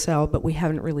ASL, but we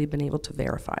haven't really been able to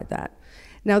verify that.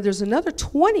 Now there's another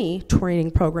 20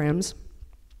 training programs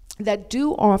that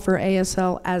do offer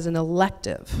ASL as an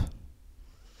elective.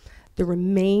 The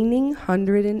remaining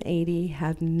 180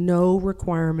 have no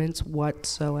requirements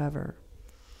whatsoever.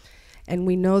 And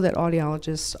we know that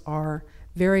audiologists are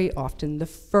very often the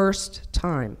first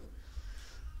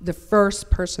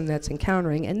person that's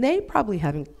encountering, and they probably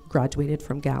haven't graduated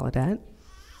from Gallaudet.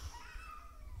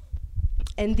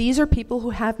 And these are people who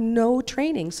have no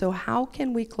training, so how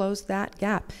can we close that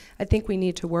gap? I think we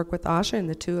need to work with Asha, and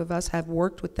the 2 of us have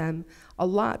worked with them a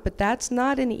lot, but that's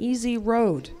not an easy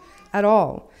road at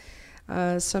all.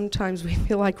 Sometimes we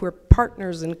feel like we're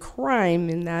partners in crime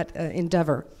in that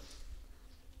endeavor.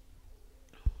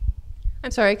 I'm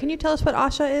sorry, can you tell us what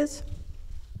ASHA is?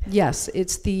 Yes,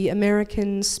 it's the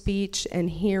American Speech and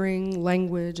Hearing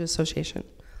Language Association.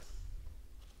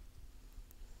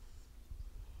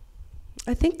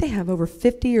 I think they have over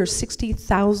 50 or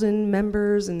 60,000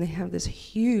 members, and they have this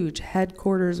huge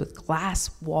headquarters with glass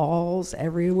walls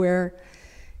everywhere.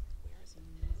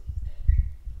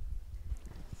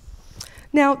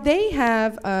 Now, they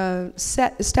have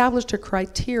established a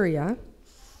criteria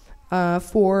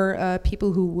for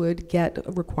people who would get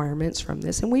requirements from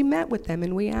this. And we met with them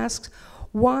and we asked,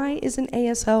 why isn't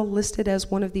ASL listed as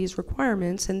one of these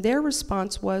requirements? And their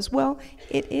response was, well,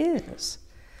 it is.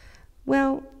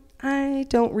 Well, I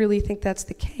don't really think that's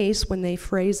the case when they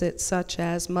phrase it such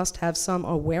as must have some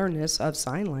awareness of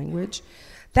sign language.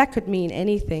 That could mean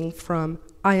anything from,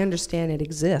 I understand it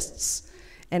exists,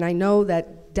 and I know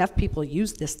that deaf people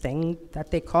use this thing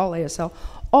that they call ASL,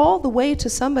 all the way to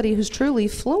somebody who's truly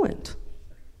fluent.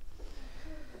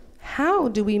 How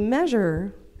do we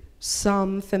measure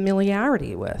some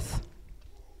familiarity with?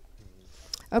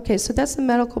 Okay, so that's the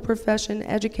medical profession,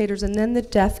 educators, and then the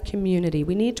deaf community.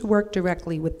 We need to work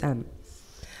directly with them.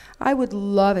 I would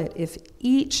love it if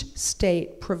each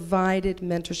state provided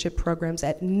mentorship programs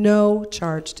at no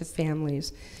charge to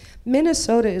families.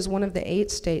 Minnesota is one of the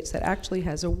 8 states that actually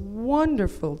has a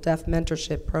wonderful deaf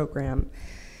mentorship program.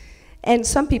 And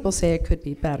some people say it could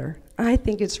be better. I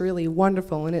think it's really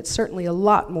wonderful, and it's certainly a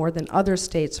lot more than other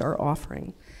states are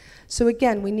offering. So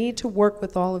again, we need to work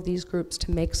with all of these groups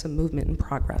to make some movement and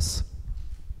progress.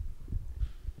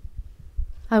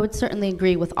 I would certainly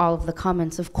agree with all of the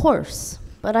comments, of course,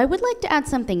 but I would like to add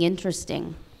something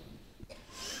interesting.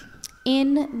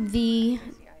 In the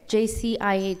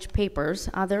JCIH papers,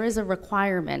 there is a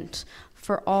requirement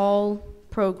for all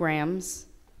programs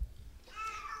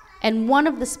And one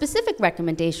of the specific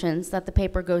recommendations that the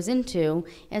paper goes into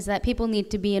is that people need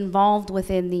to be involved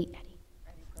within the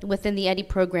EDI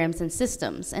programs and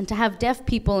systems, and to have deaf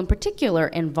people in particular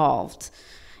involved.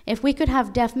 If we could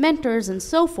have deaf mentors and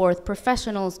so forth,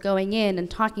 professionals going in and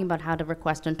talking about how to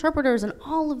request interpreters and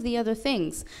all of the other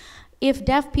things, if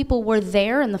deaf people were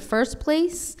there in the first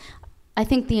place, I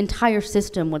think the entire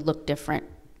system would look different.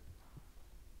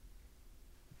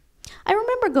 I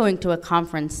remember going to a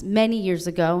conference many years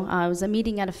ago. I was a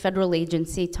meeting at a federal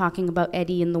agency talking about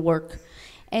EDI and the work.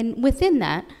 And within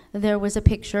that, there was a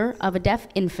picture of a deaf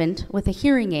infant with a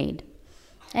hearing aid.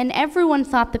 And everyone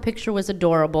thought the picture was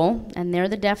adorable, and there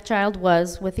the deaf child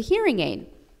was with a hearing aid.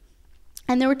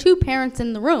 And there were two parents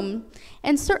in the room,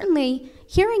 and certainly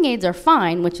hearing aids are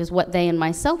fine, which is what they and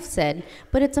myself said,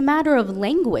 but it's a matter of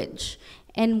language.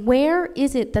 And where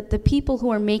is it that the people who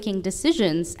are making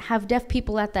decisions have deaf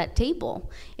people at that table?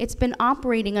 It's been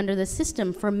operating under the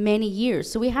system for many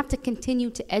years, so we have to continue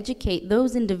to educate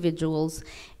those individuals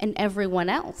and everyone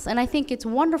else. And I think it's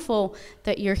wonderful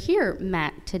that you're here,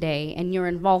 Matt, today, and your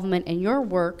involvement in your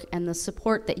work and the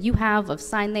support that you have of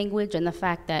sign language and the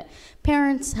fact that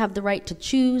parents have the right to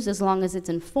choose as long as it's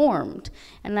informed.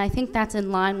 And I think that's in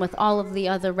line with all of the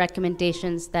other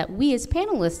recommendations that we as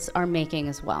panelists are making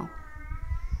as well.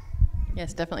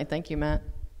 Yes, definitely. Thank you, Matt.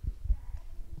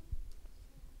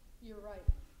 You're right.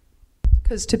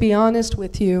 Because to be honest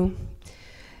with you,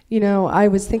 I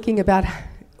was thinking about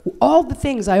all the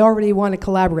things I already want to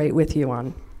collaborate with you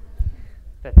on.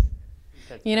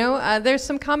 There's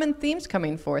some common themes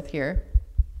coming forth here.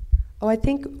 Oh, I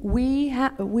think we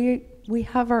have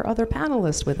our other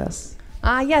panelist with us.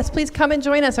 Yes, please come and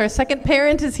join us. Our second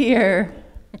parent is here.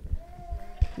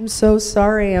 I'm so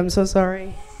sorry.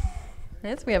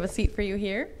 Yes, we have a seat for you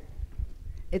here.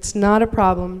 It's not a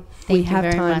problem. We have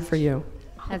very time much. for you.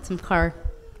 Had some car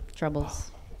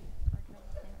troubles.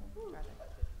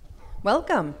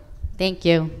 Welcome. Thank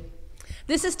you.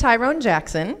 This is Tyrone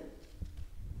Jackson.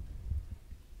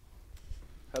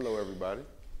 Hello, everybody.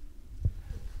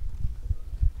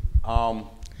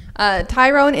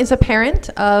 Tyrone is a parent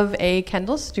of a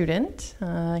Kendall student.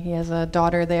 He has a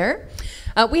daughter there.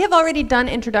 We have already done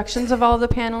introductions of all the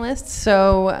panelists,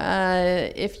 so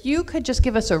if you could just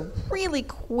give us a really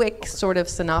quick sort of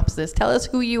synopsis. Tell us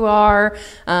who you are.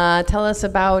 Tell us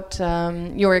about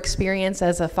your experience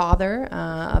as a father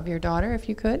of your daughter, if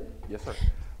you could. Yes, sir.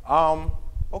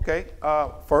 Okay.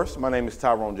 First, my name is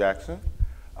Tyrone Jackson.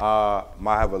 I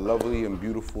have a lovely and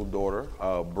beautiful daughter,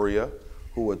 Bria,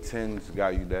 who attends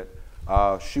Gallaudet.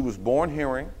 She was born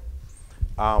hearing,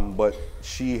 but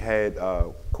she had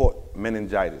caught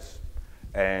meningitis.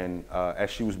 And as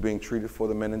she was being treated for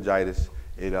the meningitis,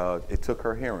 it took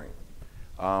her hearing.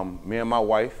 Me and my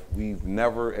wife, we've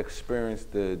never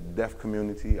experienced the deaf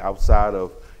community outside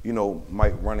of,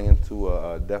 Mike running into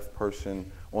a deaf person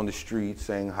on the street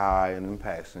saying hi and in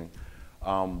passing.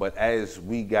 But as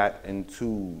we got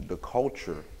into the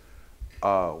culture,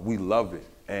 we love it.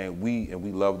 And we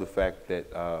love the fact that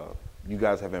you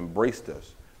guys have embraced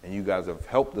us and you guys have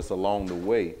helped us along the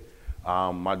way.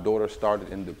 My daughter started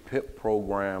in the PIP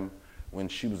program when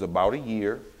she was about a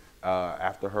year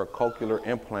after her cochlear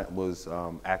implant was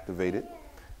activated.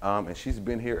 And she's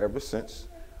been here ever since.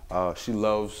 She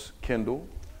loves Kendall.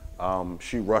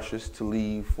 She rushes to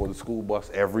leave for the school bus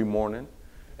every morning,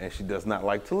 and she does not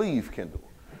like to leave Kendall.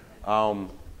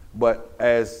 But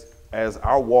as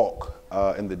our walk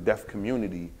in the deaf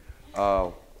community,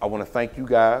 I want to thank you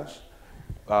guys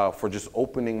for just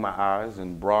opening my eyes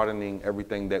and broadening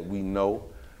everything that we know,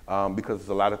 because there's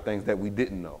a lot of things that we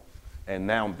didn't know. And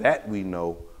now that we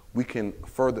know, we can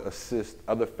further assist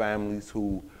other families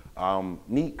who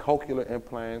need cochlear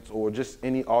implants or just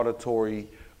any auditory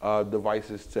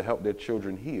devices to help their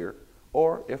children hear.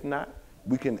 Or if not,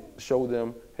 we can show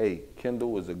them, hey,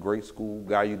 Kendall is a great school.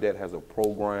 Gallaudet has a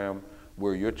program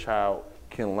where your child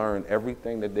can learn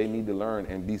everything that they need to learn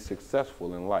and be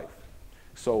successful in life.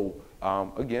 So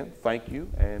again, thank you,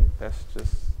 and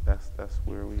that's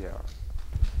where we are.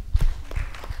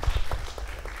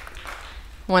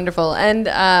 Wonderful, and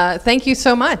thank you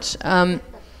so much.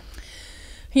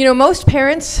 Most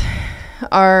parents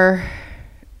are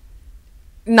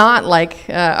not like,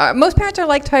 most parents are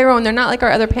like Tyrone. They're not like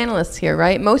our other panelists here,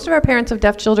 right? Most of our parents of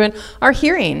deaf children are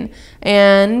hearing,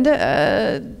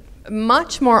 and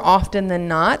much more often than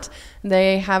not,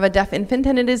 they have a deaf infant,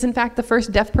 and it is in fact the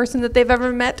first deaf person that they've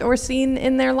ever met or seen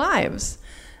in their lives.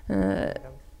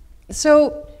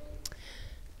 So,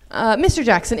 Mr.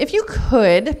 Jackson, if you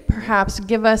could perhaps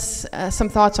give us some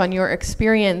thoughts on your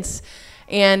experience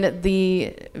And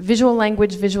the visual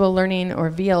language, visual learning, or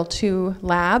VL2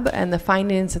 lab, and the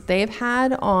findings that they've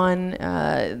had on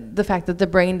the fact that the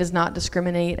brain does not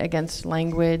discriminate against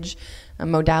language,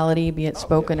 modality, be it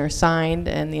spoken or signed,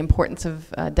 and the importance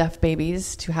of deaf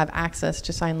babies to have access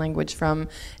to sign language from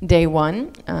day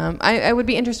one. I would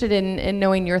be interested in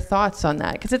knowing your thoughts on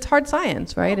that, because it's hard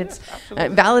science, right? It's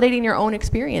validating your own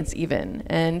experience even.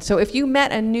 And so if you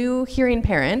met a new hearing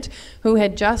parent who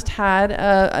had just had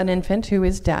an infant who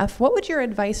is deaf, what would your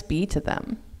advice be to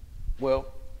them?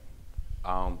 Well,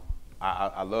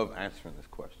 I love answering this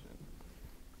question.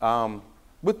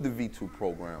 With the V2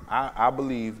 program, I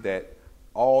believe that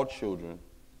all children,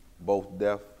 both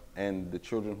deaf and the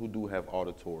children who do have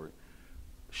auditory,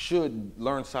 should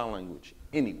learn sign language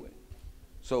anyway.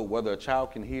 So whether a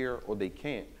child can hear or they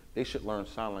can't, they should learn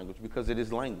sign language because it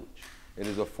is language. It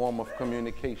is a form of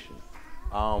communication.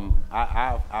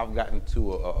 I've gotten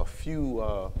to a few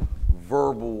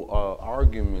verbal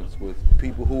arguments with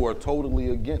people who are totally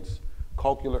against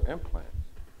cochlear implants.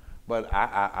 But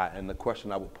and the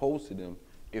question I would pose to them,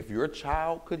 if your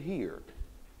child could hear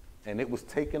and it was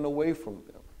taken away from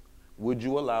them, would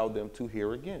you allow them to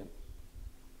hear again?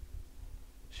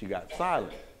 She got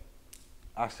silent.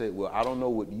 I said, well, I don't know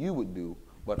what you would do,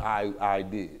 but I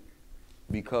did.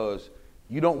 Because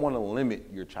you don't want to limit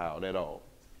your child at all.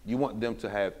 You want them to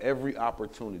have every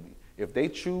opportunity. If they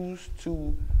choose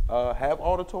to have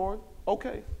auditory,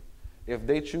 okay. If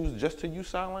they choose just to use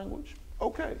sign language,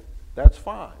 okay, that's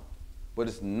fine. But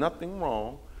it's nothing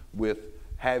wrong with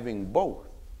having both.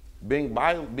 Being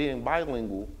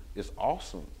bilingual is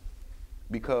awesome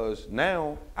because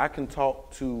now I can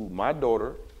talk to my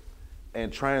daughter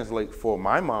and translate for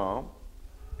my mom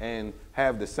and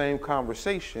have the same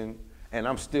conversation, and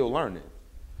I'm still learning.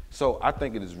 So I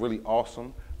think it is really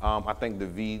awesome. I think the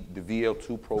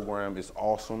VL2 program is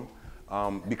awesome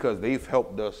because they've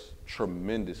helped us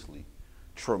tremendously,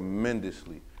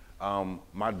 tremendously.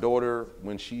 My daughter,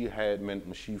 when she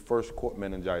first caught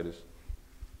meningitis,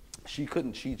 she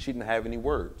didn't have any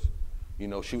words. You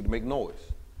know, she would make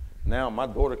noise. Now my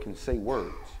daughter can say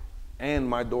words, and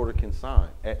my daughter can sign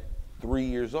at 3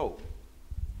 years old.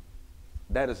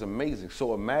 That is amazing.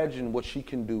 So imagine what she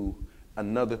can do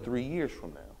another 3 years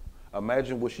from now.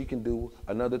 Imagine what she can do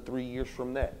another 3 years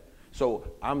from that. So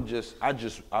I'm just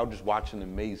watching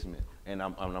amazement, and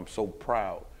I'm so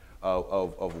proud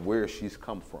of where she's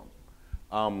come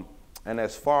from. And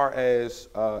as far as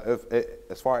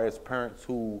parents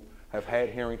who have had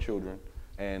hearing children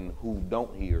and who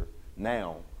don't hear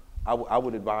now, I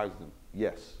would advise them,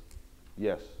 yes.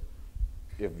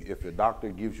 If your doctor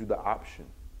gives you the option,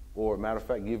 or matter of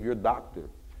fact, give your doctor,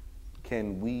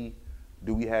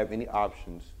 do we have any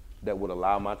options that would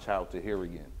allow my child to hear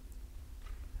again?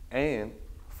 And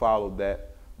follow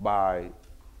that by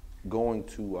going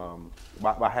to,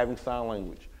 by having sign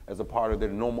language as a part of their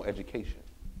normal education.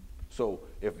 So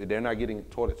if they're not getting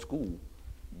taught at school,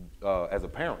 as a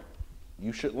parent,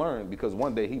 you should learn, because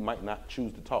one day he might not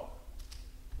choose to talk.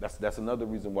 That's another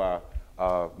reason why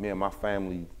me and my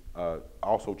family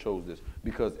also chose this,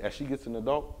 because as she gets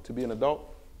to be an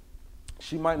adult,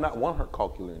 she might not want her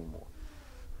cochlear anymore.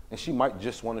 And she might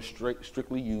just want to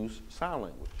strictly use sign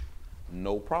language.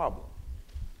 No problem,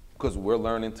 because we're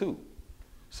learning too.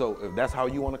 So if that's how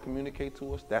you want to communicate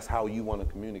to us, that's how you want to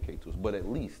communicate to us. But at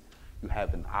least you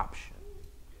have an option.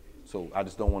 So I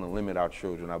just don't want to limit our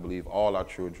children. I believe all our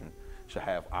children should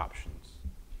have options.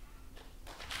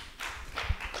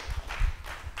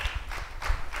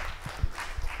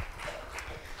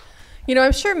 You know,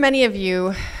 I'm sure many of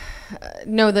you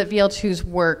know that VL2's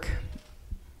work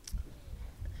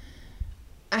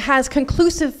has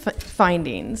conclusive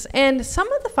findings, and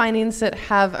some of the findings that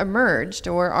have emerged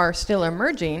or are still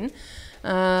emerging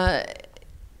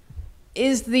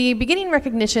is the beginning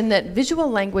recognition that visual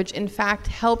language in fact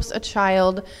helps a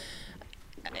child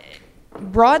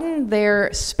broaden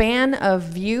their span of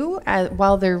view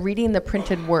while they're reading the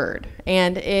printed word,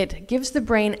 and it gives the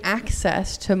brain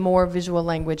access to more visual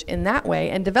language in that way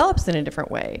and develops in a different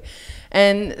way.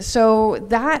 And so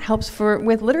that helps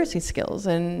with literacy skills,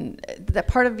 and that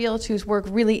part of VL2's work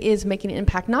really is making an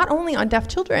impact not only on deaf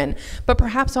children, but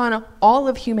perhaps on all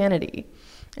of humanity.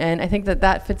 And I think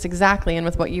that fits exactly in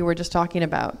with what you were just talking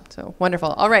about. So wonderful.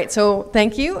 All right, so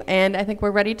thank you, and I think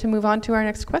we're ready to move on to our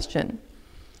next question.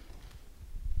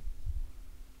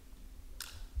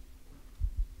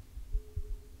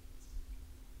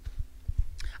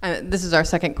 This is our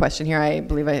second question here. I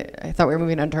believe I thought we were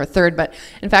moving on to our third, but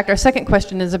in fact, our second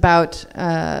question is about,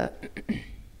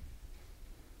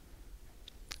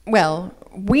 well,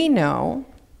 we know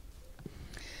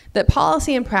that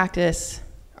policy and practice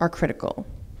are critical.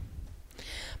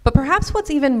 But perhaps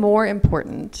what's even more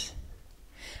important,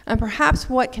 and perhaps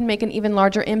what can make an even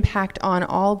larger impact on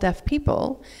all deaf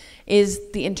people,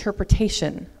 is the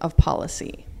interpretation of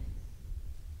policy.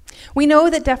 We know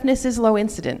that deafness is low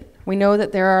incident. We know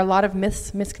that there are a lot of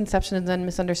myths, misconceptions, and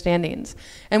misunderstandings.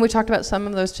 And we talked about some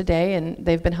of those today, and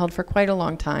they've been held for quite a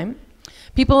long time.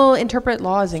 People interpret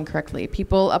laws incorrectly.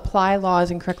 People apply laws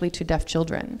incorrectly to deaf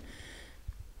children.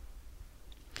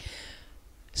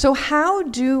 So how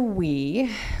do we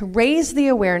raise the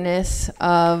awareness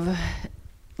of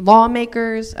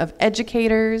lawmakers, of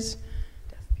educators,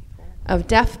 of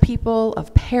deaf people,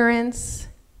 of parents,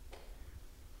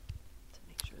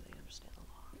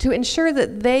 to ensure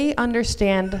that they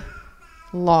understand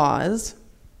laws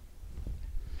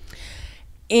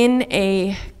in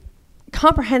a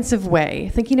comprehensive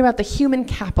way, thinking about the human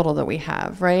capital that we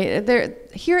have, right?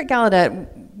 Here at Gallaudet,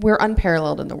 we're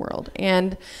unparalleled in the world,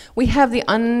 and we have the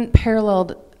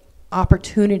unparalleled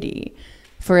opportunity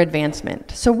for advancement.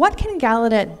 So what can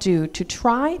Gallaudet do to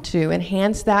try to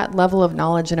enhance that level of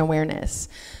knowledge and awareness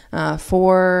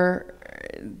for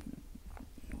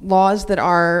laws that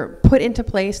are put into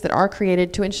place, that are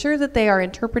created, to ensure that they are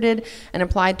interpreted and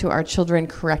applied to our children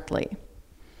correctly?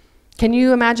 Can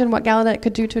you imagine what Gallaudet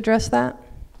could do to address that?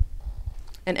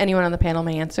 And anyone on the panel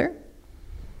may answer.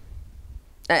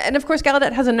 And of course,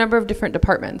 Gallaudet has a number of different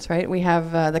departments, right? We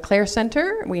have the Clerc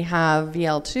Center, we have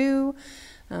VL2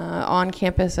 on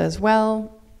campus as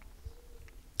well.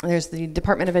 There's the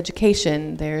Department of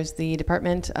Education, there's the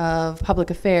Department of Public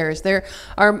Affairs. There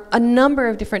are a number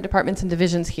of different departments and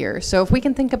divisions here. So if we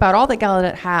can think about all that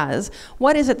Gallaudet has,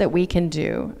 what is it that we can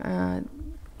do?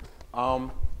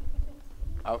 I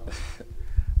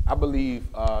believe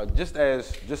just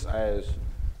as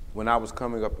when I was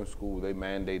coming up in school, they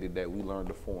mandated that we learn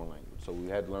the foreign language. So we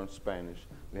had to learn Spanish,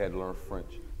 we had to learn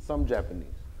French, some Japanese.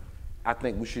 I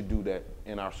think we should do that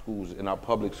in our schools, in our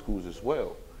public schools as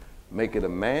well. Make it a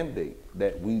mandate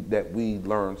that we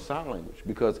learn sign language,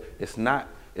 because it's not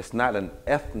an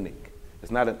ethnic. It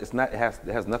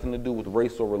has nothing to do with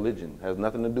race or religion. It has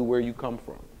nothing to do where you come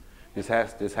from. This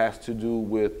has to do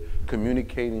with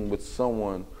communicating with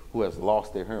someone who has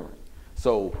lost their hearing.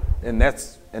 So, and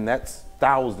that's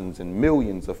thousands and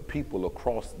millions of people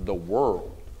across the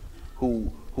world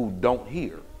who don't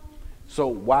hear. So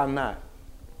why not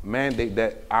mandate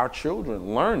that our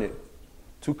children learn it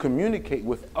to communicate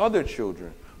with other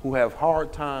children who have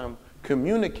hard time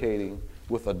communicating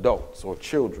with adults or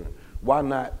children? Why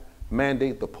not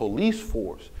mandate the police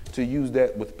force to use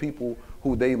that with people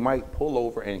who they might pull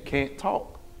over and can't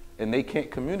talk, and they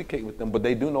can't communicate with them, but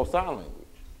they do know sign language?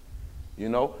 You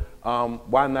know,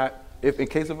 why not, if in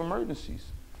case of emergencies,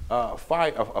 a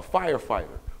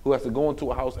firefighter who has to go into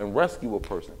a house and rescue a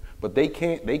person, but they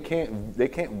can't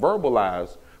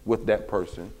verbalize with that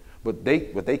person, but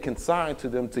they can sign to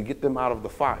them to get them out of the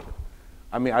fire.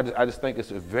 I mean, I just think it's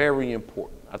very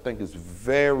important. I think it's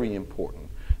very important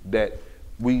that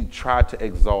we try to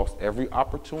exhaust every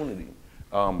opportunity,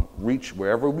 reach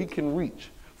wherever we can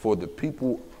reach for the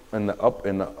people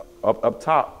up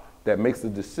top that makes the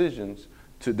decisions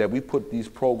that we put these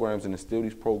programs and instill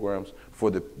these programs for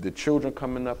the children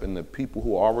coming up and the people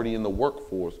who are already in the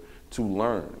workforce to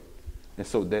learn, and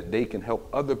so that they can help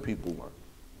other people learn.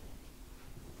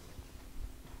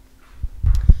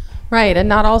 Right, and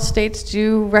not all states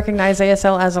do recognize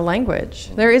ASL as a language.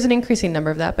 There is an increasing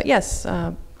number of that, but yes,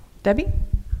 Debbie?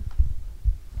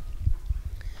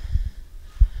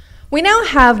 We now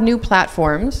have new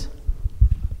platforms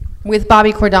with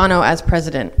Bobby Cordano as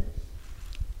president.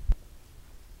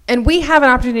 And we have an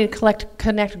opportunity to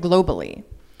connect globally,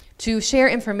 to share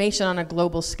information on a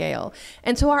global scale.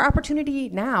 And so our opportunity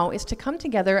now is to come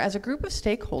together as a group of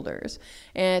stakeholders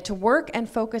to work and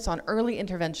focus on early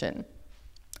intervention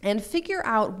and figure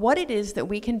out what it is that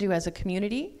we can do as a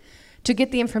community to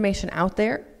get the information out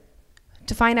there,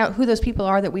 to find out who those people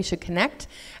are that we should connect,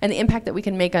 and the impact that we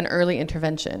can make on early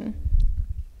intervention.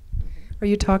 Are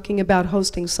you talking about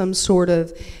hosting some sort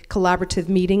of collaborative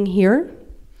meeting here?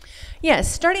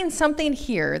 Yes, starting something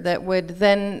here that would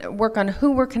then work on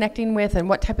who we're connecting with and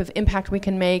what type of impact we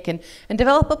can make, and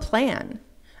develop a plan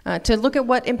to look at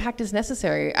what impact is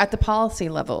necessary at the policy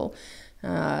level,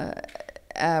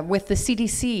 with the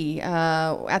CDC,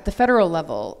 at the federal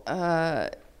level,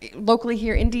 locally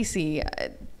here in DC.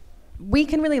 We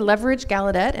can really leverage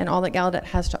Gallaudet and all that Gallaudet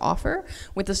has to offer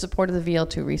with the support of the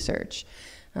VL2 research.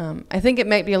 I think it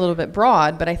might be a little bit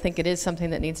broad, but I think it is something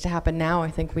that needs to happen now. I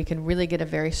think we can really get a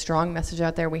very strong message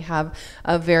out there. We have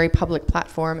a very public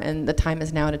platform, and the time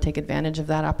is now to take advantage of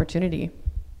that opportunity.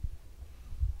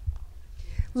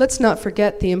 Let's not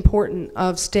forget the importance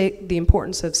of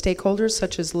stakeholders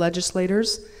such as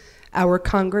legislators, our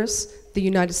Congress, the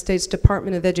United States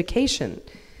Department of Education.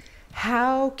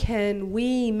 How can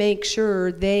we make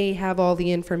sure they have all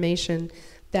the information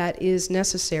that is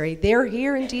necessary? They're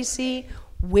here in DC,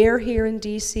 we're here in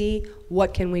DC,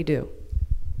 what can we do?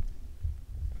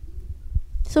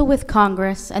 So with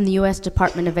Congress and the U.S.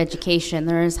 Department of Education,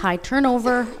 there is high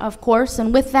turnover, of course,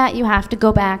 and with that you have to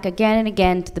go back again and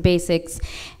again to the basics.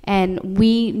 And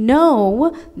we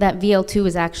know that VL2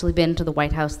 has actually been to the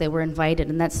White House. They were invited,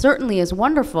 and that certainly is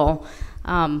wonderful,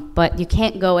 but you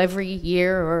can't go every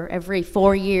year or every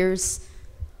 4 years.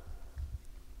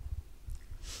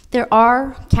 There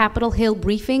are Capitol Hill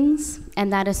briefings,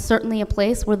 and that is certainly a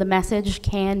place where the message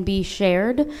can be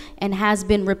shared and has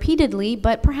been repeatedly,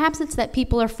 but perhaps it's that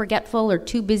people are forgetful or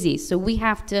too busy, so we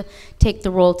have to take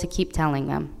the role to keep telling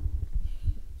them.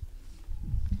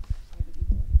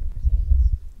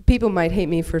 People might hate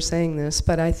me for saying this,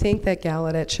 but I think that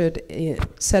Gallaudet should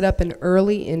set up an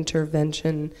early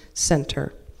intervention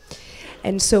center.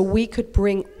 And so we could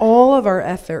bring all of our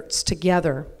efforts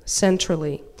together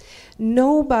centrally.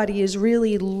 Nobody is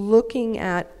really looking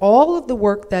at all of the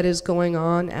work that is going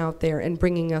on out there and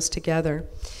bringing us together.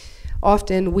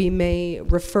 Often we may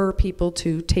refer people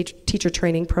to teacher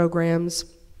training programs.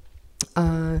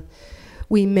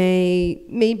 We may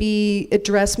maybe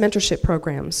address mentorship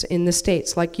programs in the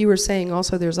States. Like you were saying,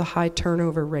 also there's a high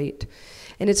turnover rate.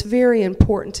 And it's very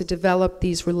important to develop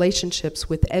these relationships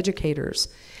with educators.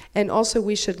 And also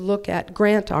we should look at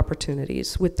grant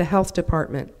opportunities with the health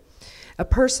department. A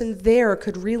person there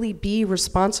could really be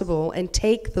responsible and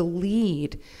take the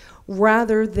lead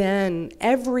rather than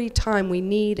every time we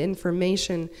need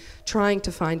information trying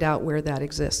to find out where that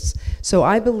exists. So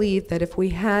I believe that if we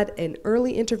had an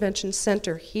early intervention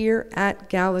center here at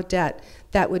Gallaudet,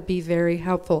 that would be very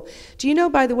helpful. Do you know,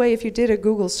 by the way, if you did a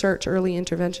Google search, early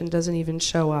intervention doesn't even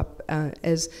show up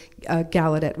as a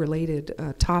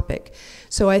Gallaudet-related topic.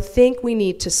 So I think we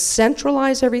need to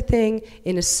centralize everything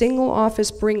in a single office,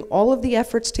 bring all of the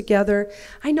efforts together.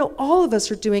 I know all of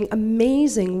us are doing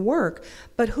amazing work,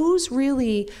 but who's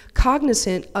really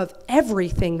cognizant of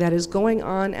everything that is going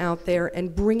on out there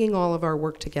and bringing all of our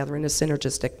work together in a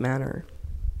synergistic manner?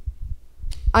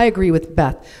 I agree with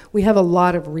Beth. We have a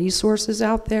lot of resources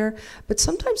out there, but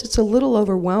sometimes it's a little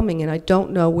overwhelming and I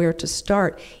don't know where to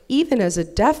start. Even as a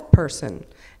deaf person,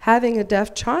 having a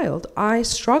deaf child, I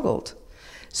struggled.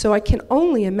 So I can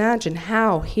only imagine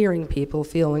how hearing people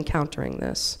feel encountering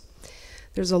this.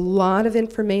 There's a lot of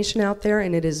information out there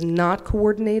and it is not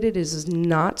coordinated, it is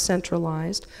not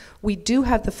centralized. We do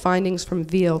have the findings from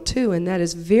VL2 and that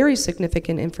is very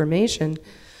significant information,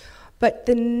 but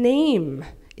the name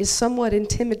is somewhat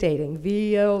intimidating.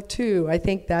 VL2, I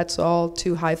think that's all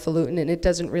too highfalutin and it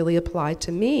doesn't really apply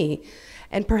to me.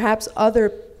 And perhaps other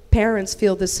parents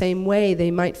feel the same way. They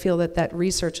might feel that that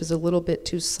research is a little bit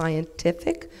too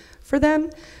scientific for them.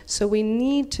 So we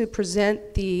need to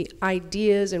present the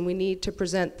ideas and we need to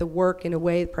present the work in a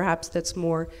way perhaps that's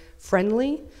more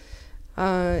friendly.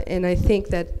 And I think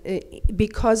that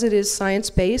because it is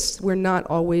science-based, we're not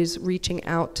always reaching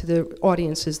out to the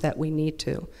audiences that we need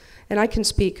to. And I can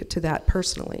speak to that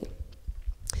personally.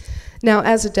 Now,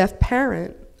 as a deaf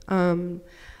parent,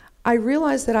 I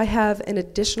realize that I have an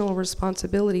additional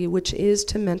responsibility, which is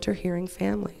to mentor hearing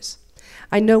families.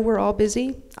 I know we're all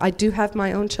busy. I do have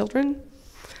my own children,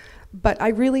 but I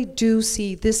really do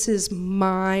see this is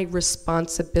my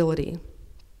responsibility.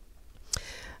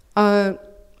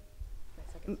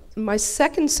 My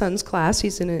second son's class,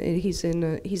 he's in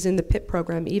the PIP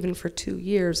program even for 2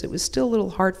 years. It was still a little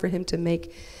hard for him to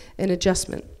make an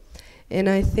adjustment. And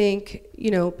I think, you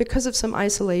know, because of some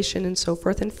isolation and so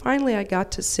forth, and finally I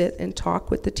got to sit and talk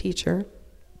with the teacher,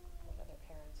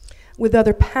 with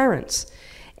other parents.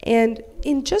 And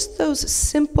in just those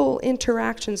simple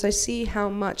interactions, I see how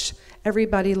much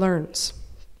everybody learns.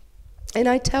 And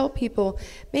I tell people,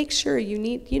 make sure you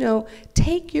need, you know,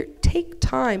 take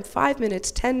time, 5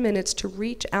 minutes, 10 minutes to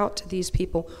reach out to these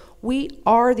people. We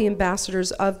are the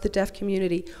ambassadors of the deaf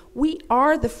community. We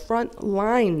are the front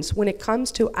lines when it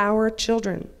comes to our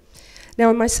children.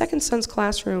 Now, in my second son's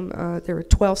classroom, there were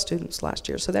 12 students last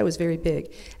year, so that was very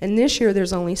big. And this year,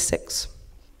 there's only 6.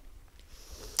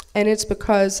 And it's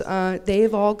because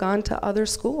they've all gone to other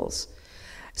schools.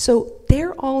 So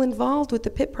they're all involved with the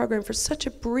PIP program for such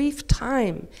a brief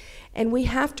time. And we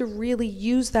have to really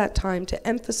use that time to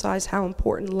emphasize how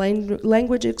important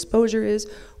language exposure is,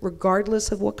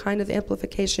 regardless of what kind of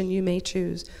amplification you may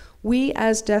choose. We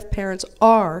as deaf parents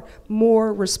are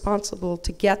more responsible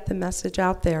to get the message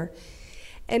out there.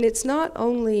 And it's not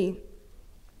only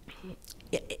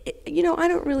You know, I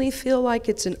don't really feel like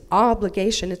it's an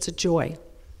obligation, it's a joy.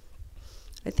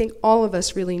 I think all of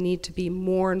us really need to be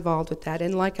more involved with that.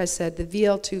 And like I said, the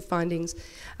VL2 findings,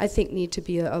 I think, need to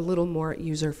be a little more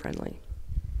user-friendly.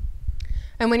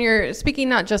 And when you're speaking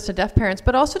not just to deaf parents,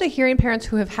 but also to hearing parents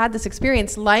who have had this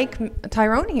experience, like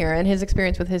Tyrone here and his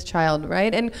experience with his child,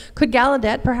 right? And could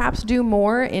Gallaudet perhaps do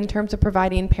more in terms of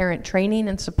providing parent training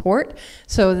and support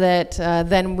so that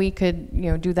then we could,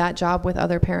 you know, do that job with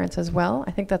other parents as well?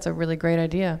 I think that's a really great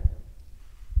idea.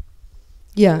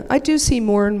 Yeah, I do see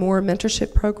more and more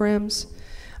mentorship programs,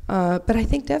 but I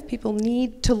think deaf people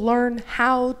need to learn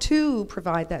how to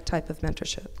provide that type of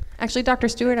mentorship. Actually, Dr.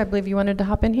 Stewart, I believe you wanted to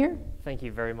hop in here. Thank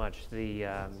you very much.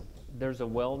 There's a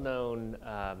well-known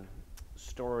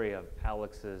story of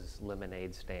Alex's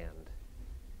lemonade stand.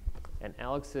 And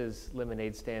Alex's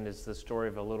lemonade stand is the story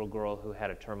of a little girl who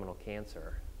had a terminal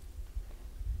cancer.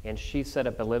 And she set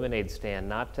up a lemonade stand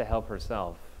not to help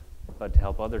herself, but to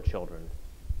help other children.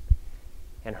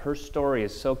 And her story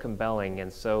is so compelling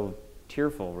and so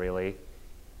tearful, really.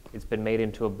 It's been made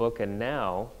into a book, and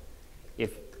now,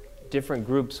 if different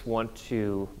groups want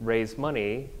to raise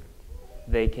money,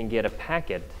 they can get a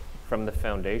packet from the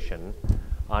foundation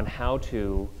on how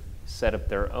to set up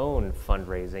their own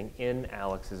fundraising in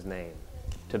Alex's name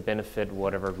to benefit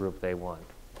whatever group they want.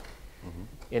 Mm-hmm.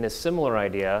 In a similar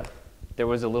idea, there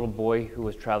was a little boy who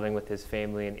was traveling with his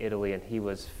family in Italy, and he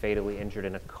was fatally injured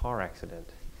in a car accident.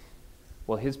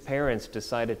 Well, his parents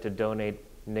decided to donate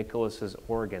Nicholas's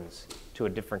organs to a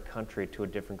different country, to a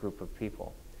different group of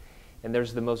people. And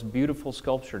there's the most beautiful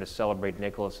sculpture to celebrate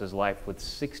Nicholas's life with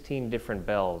 16 different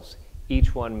bells.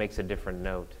 Each one makes a different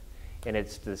note. And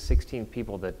it's the 16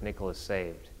 people that Nicholas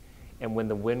saved. And when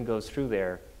the wind goes through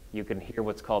there, you can hear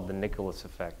what's called the Nicholas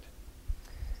effect.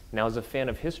 Now, as a fan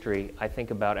of history, I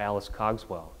think about Alice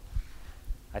Cogswell.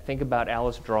 I think about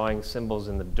Alice drawing symbols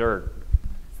in the dirt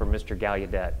for Mr.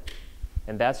 Gallaudet.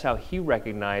 And that's how he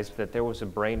recognized that there was a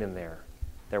brain in there.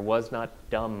 There was not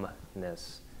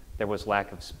dumbness. There was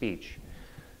lack of speech.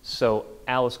 So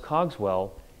Alice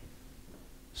Cogswell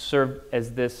served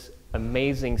as this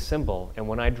amazing symbol. And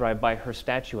when I drive by her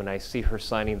statue and I see her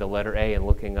signing the letter A and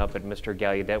looking up at Mr.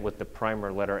 Gallaudet with the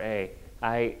primer letter A,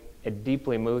 it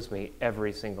deeply moves me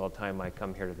every single time I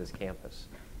come here to this campus.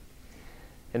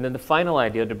 And then the final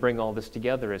idea to bring all this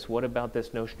together is, what about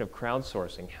this notion of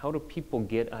crowdsourcing? How do people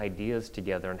get ideas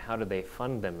together, and how do they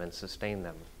fund them and sustain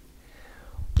them?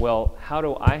 Well, how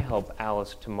do I help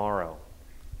Alice tomorrow?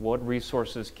 What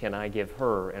resources can I give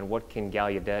her, and what can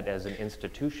Gallaudet as an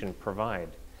institution provide?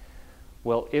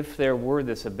 Well, if there were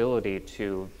this ability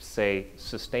to, say,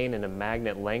 sustain in a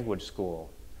magnet language school,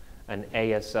 an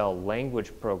ASL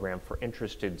language program for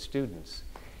interested students,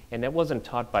 and that wasn't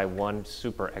taught by one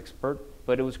super expert,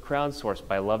 but it was crowdsourced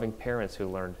by loving parents who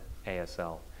learned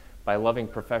ASL, by loving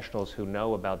professionals who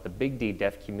know about the Big D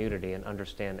deaf community and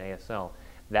understand ASL.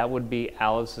 That would be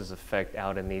Alice's effect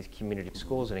out in these community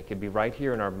schools, and it could be right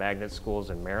here in our magnet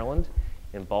schools in Maryland,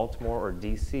 in Baltimore, or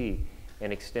DC,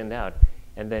 and extend out.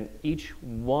 And then each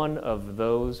one of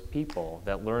those people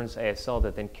that learns ASL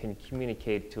that then can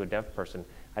communicate to a deaf person,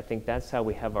 I think that's how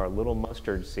we have our little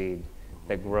mustard seed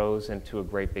that grows into a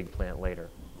great big plant later.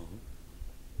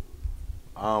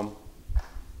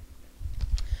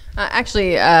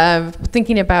 Actually,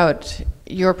 thinking about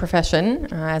your profession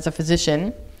as a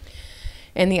physician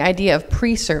and the idea of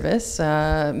pre-service,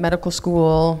 medical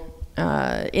school,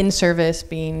 in-service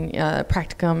being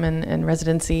practicum and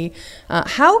residency,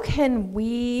 how can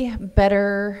we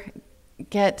better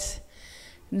get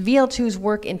VL2's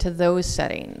work into those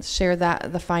settings, share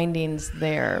the findings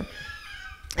there?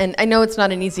 And I know it's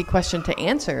not an easy question to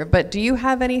answer, but do you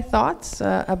have any thoughts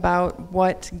about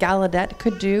what Gallaudet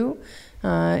could do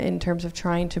in terms of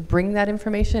trying to bring that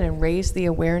information and raise the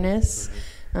awareness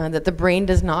that the brain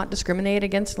does not discriminate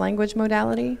against language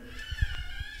modality?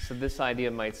 So this idea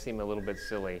might seem a little bit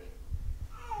silly,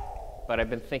 but I've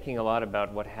been thinking a lot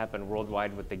about what happened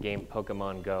worldwide with the game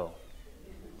Pokemon Go.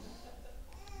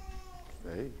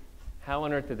 Hey. How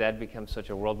on earth did that become such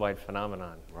a worldwide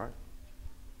phenomenon? Right.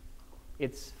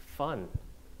 It's fun.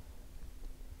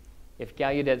 If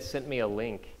Gallaudet sent me a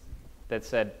link that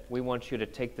said, we want you to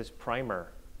take this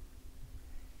primer,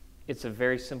 it's a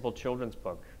very simple children's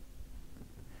book.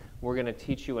 We're going to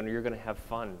teach you and you're going to have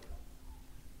fun.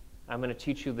 I'm going to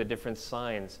teach you the different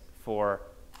signs for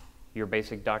your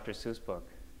basic Dr. Seuss book.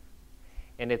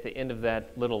 And at the end of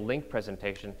that little link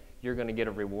presentation, you're going to get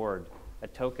a reward, a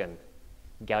token.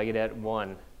 Gallaudet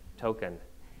 1 token.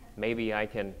 Maybe I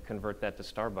can convert that to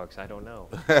Starbucks, I don't know.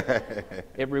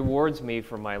 It rewards me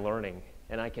for my learning,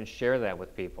 and I can share that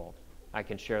with people. I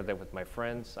can share that with my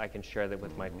friends. I can share that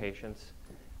with my patients.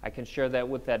 I can share that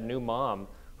with that new mom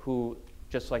who,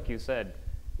 just like you said,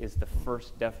 is the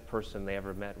first deaf person they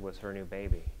ever met was her new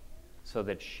baby, so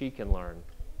that she can learn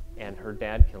and her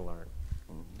dad can learn.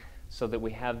 So that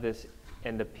we have this,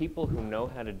 and the people who know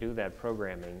how to do that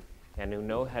programming and who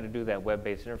know how to do that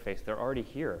web-based interface, they're already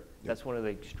here. That's one of the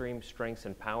extreme strengths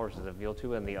and powers of the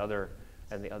VL2 and the other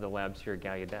labs here at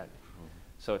Gallaudet.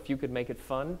 So if you could make it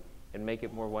fun and make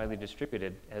it more widely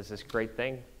distributed as this great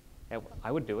thing,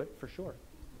 I would do it for sure.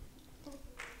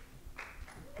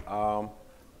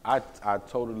 I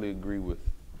totally agree with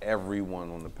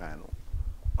everyone on the panel.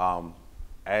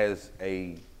 As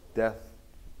a deaf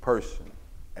person,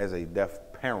 as a deaf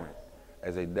parent,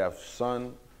 as a deaf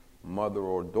son, mother,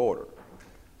 or daughter,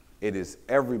 it is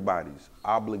everybody's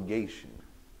obligation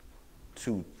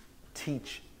to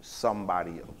teach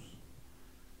somebody else.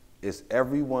 It's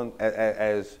everyone,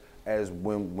 as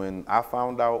when I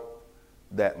found out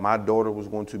that my daughter was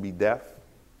going to be deaf,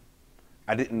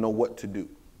 I didn't know what to do.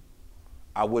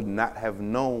 I would not have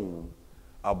known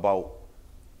about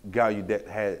Gallaudet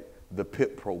had the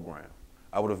PIP program.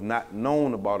 I would have not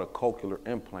known about a cochlear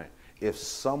implant if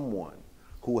someone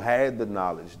who had the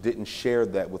knowledge didn't share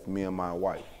that with me and my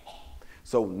wife.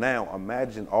 So now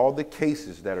imagine all the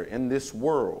cases that are in this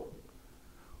world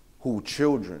who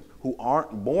children who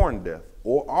aren't born deaf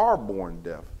or are born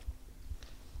deaf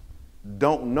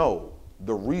don't know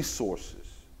the resources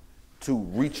to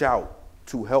reach out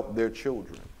to help their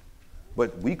children.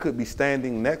 But we could be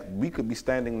standing next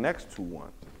to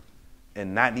one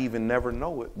and not even never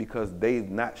know it because they've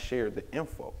not shared the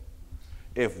info.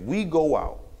 If we go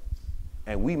out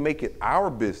and we make it our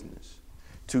business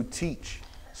to teach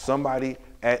somebody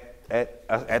at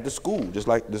the school, just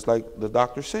like the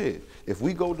doctor said, if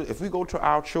we go to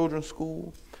our children's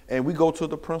school and we go to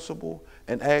the principal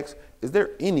and ask, is there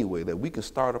any way that we can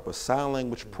start up a sign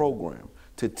language program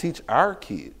to teach our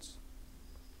kids?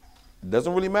 It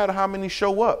doesn't really matter how many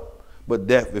show up, but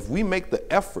that if we make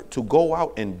the effort to go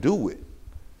out and do it,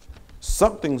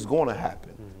 something's going to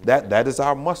happen. That is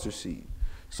our mustard seed.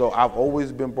 So I've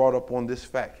always been brought up on this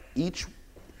fact. Each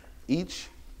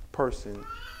person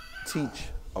teach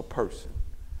a person.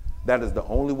 That is the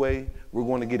only way we're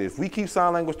going to get it. If we keep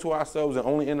sign language to ourselves and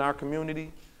only in our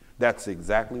community, that's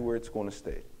exactly where it's going to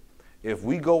stay. If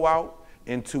we go out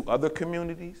into other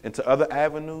communities, into other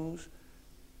avenues,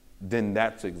 then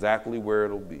that's exactly where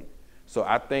it'll be. So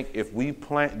I think if we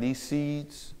plant these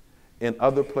seeds in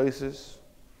other places,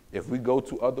 if we go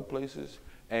to other places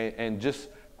and just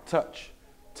touch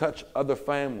other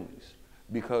families,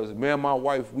 because me and my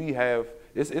wife,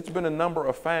 it's been a number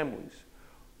of families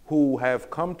who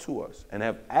have come to us and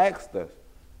have asked us,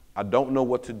 I don't know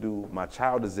what to do. My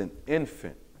child is an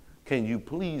infant. Can you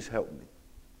please help me?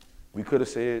 We could have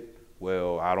said,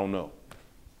 well, I don't know.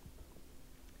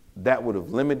 That would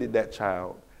have limited that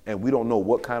child, and we don't know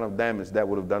what kind of damage that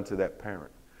would have done to that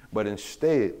parent. But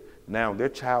instead, now their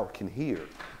child can hear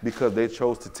because they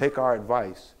chose to take our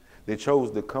advice. They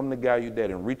chose to come to Gallaudet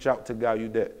and reach out to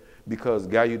Gallaudet because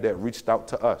Gallaudet reached out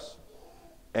to us.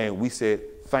 And we said,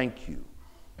 thank you.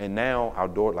 And now our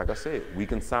daughter, like I said, we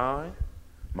can sign,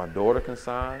 my daughter can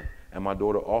sign, and my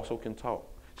daughter also can talk.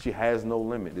 She has no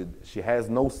limit. She has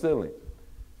no ceiling.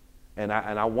 And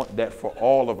I want that for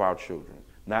all of our children,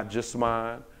 not just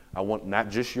mine. I want not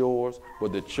just yours,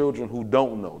 but the children who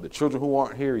don't know, the children who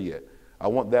aren't here yet. I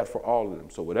want that for all of them.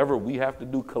 So whatever we have to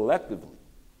do collectively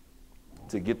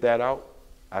to get that out,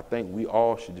 I think we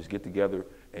all should just get together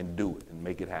and do it and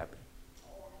make it happen.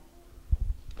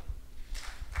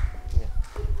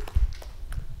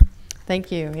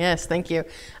 Thank you. Yes, thank you.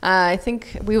 I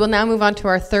think we will now move on to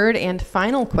our third and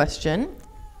final question.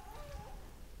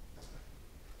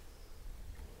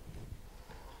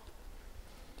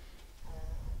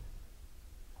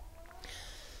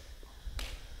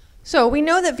 So we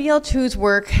know that VL2's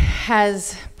work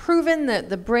has proven that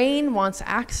the brain wants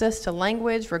access to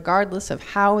language regardless of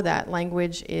how that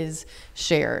language is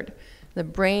shared. The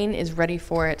brain is ready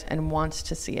for it and wants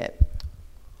to see it.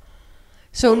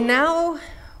 So now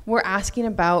we're asking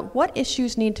about what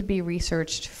issues need to be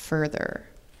researched further.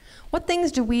 What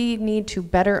things do we need to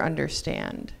better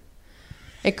understand?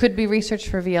 It could be research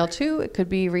for VL2. It could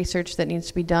be research that needs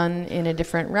to be done in a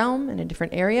different realm, in a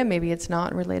different area. Maybe it's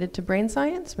not related to brain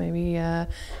science. Maybe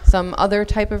some other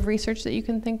type of research that you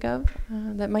can think of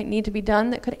that might need to be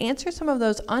done that could answer some of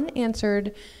those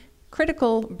unanswered,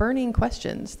 critical, burning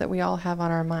questions that we all have on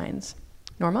our minds.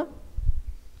 Norma?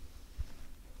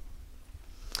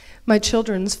 My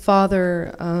children's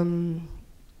father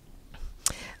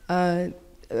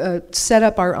set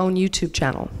up our own YouTube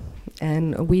channel.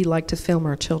 and we like to film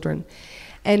our children.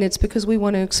 And it's because we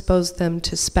want to expose them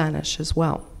to Spanish as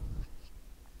well.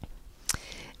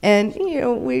 And, you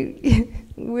know,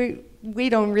 we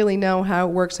don't really know how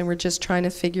it works, and we're just trying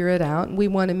to figure it out. And we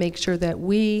want to make sure that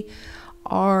we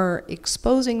are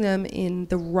exposing them in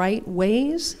the right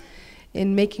ways,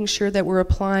 in making sure that we're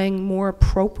applying more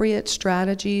appropriate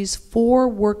strategies for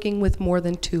working with more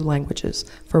than 2 languages,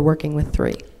 for working with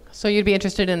 3. So you'd be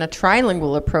interested in a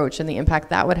trilingual approach and the impact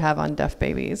that would have on deaf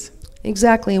babies?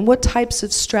 Exactly, and what types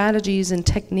of strategies and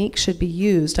techniques should be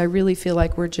used. I really feel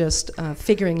like we're just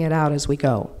figuring it out as we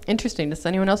go. Interesting. Does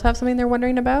anyone else have something they're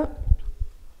wondering about?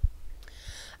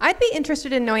 I'd be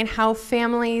interested in knowing how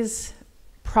families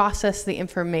process the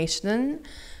information.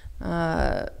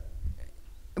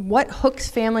 What hooks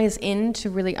families in to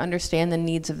really understand the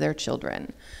needs of their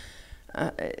children?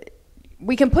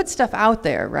 We can put stuff out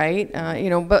there, right? You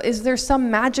know, but is there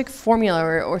some magic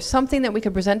formula or something that we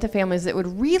could present to families that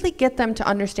would really get them to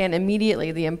understand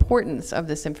immediately the importance of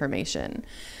this information?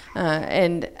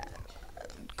 And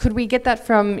could we get that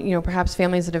from, you know, perhaps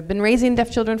families that have been raising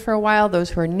deaf children for a while, those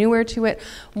who are newer to it?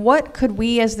 What could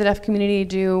we as the deaf community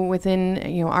do within,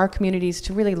 you know, our communities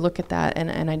to really look at that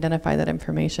and identify that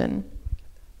information?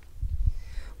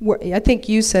 I think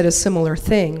you said a similar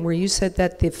thing, where you said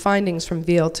that the findings from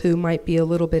VL2 might be a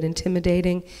little bit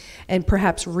intimidating, and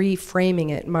perhaps reframing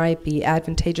it might be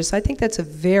advantageous. I think that's a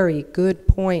very good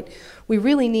point. We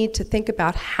really need to think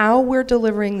about how we're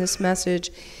delivering this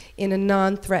message in a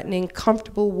non-threatening,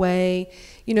 comfortable way.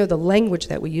 You know, the language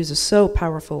that we use is so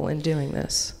powerful in doing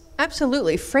this.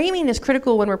 Absolutely. Framing is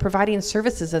critical when we're providing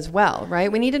services as well,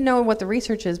 right? We need to know what the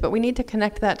research is, but we need to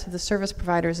connect that to the service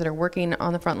providers that are working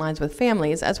on the front lines with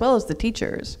families, as well as the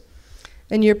teachers.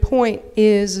 And your point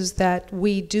is that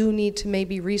we do need to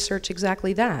maybe research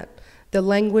exactly that. The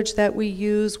language that we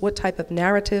use, what type of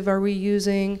narrative are we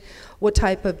using, what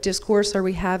type of discourse are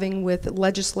we having with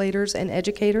legislators and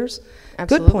educators?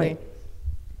 Absolutely. Good point.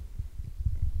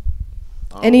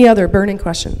 Any other burning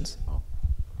questions?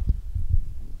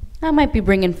 I might be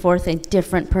bringing forth a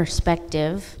different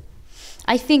perspective.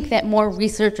 I think that more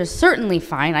research is certainly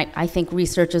fine. I think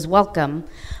research is welcome.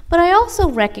 But I also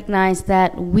recognize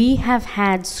that we have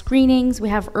had screenings, we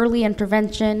have early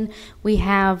intervention, we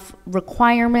have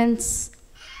requirements,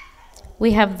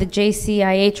 we have the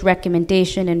JCIH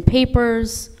recommendation and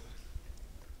papers,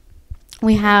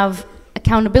 we have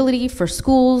accountability for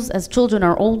schools as children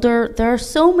are older. There are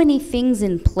so many things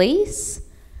in place.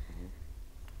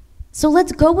 So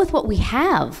let's go with what we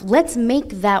have. Let's make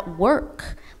that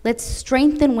work. Let's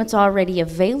strengthen what's already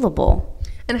available.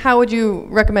 And how would you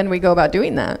recommend we go about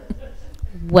doing that?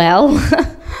 Well,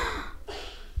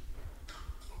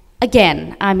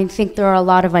 again, I think there are a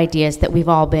lot of ideas that we've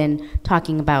all been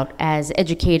talking about as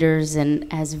educators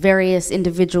and as various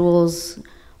individuals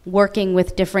working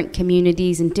with different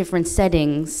communities in different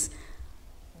settings.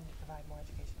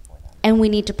 And we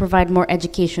need to provide more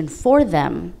education for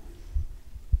them.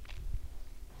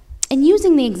 And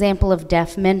using the example of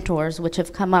deaf mentors, which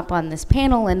have come up on this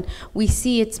panel, and we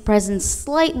see its presence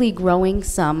slightly growing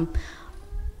some,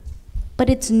 but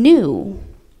it's new.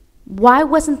 Why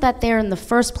wasn't that there in the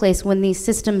first place when these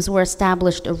systems were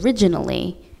established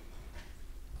originally?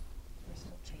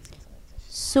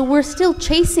 So we're still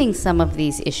chasing some of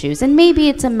these issues, and maybe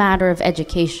it's a matter of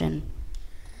education.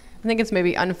 I think it's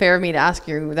maybe unfair of me to ask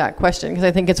you that question, because I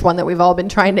think it's one that we've all been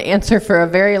trying to answer for a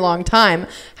very long time.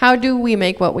 How do we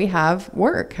make what we have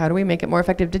work? How do we make it more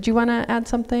effective? Did you want to add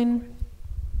something?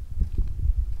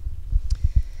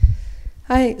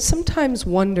 I sometimes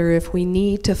wonder if we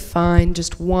need to find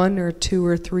just 1 or 2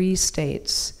 or 3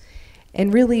 states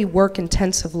and really work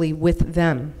intensively with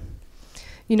them.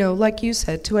 You know, like you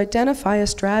said, to identify a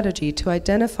strategy, to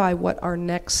identify what our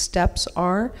next steps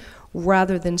are,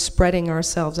 rather than spreading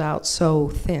ourselves out so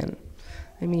thin.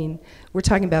 I mean, we're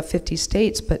talking about 50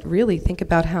 states, but really think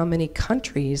about how many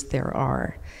countries there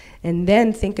are. And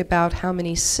then think about how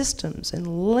many systems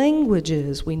and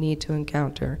languages we need to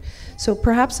encounter. So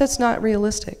perhaps that's not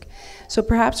realistic. So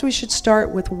perhaps we should start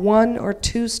with 1 or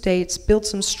 2 states, build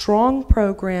some strong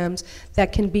programs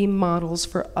that can be models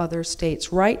for other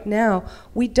states. Right now,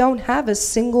 we don't have a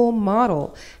single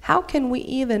model. How can we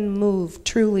even move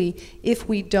truly if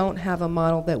we don't have a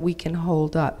model that we can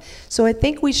hold up? So I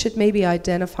think we should maybe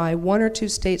identify 1 or 2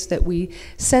 states that we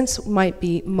sense might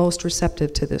be most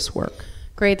receptive to this work.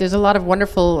 Great. There's a lot of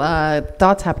wonderful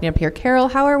thoughts happening up here. Carol,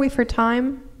 how are we for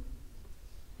time?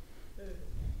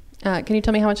 Can you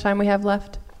tell me how much time we have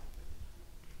left?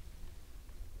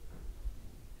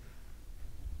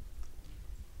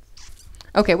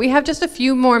 Okay, we have just a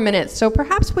few more minutes, so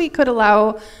perhaps we could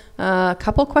allow a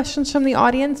couple questions from the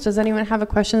audience. Does anyone have a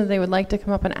question that they would like to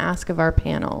come up and ask of our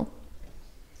panel?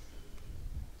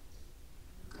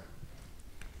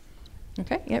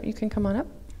 Okay, yep, you can come on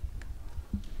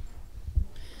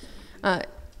up.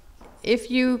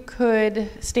 If you could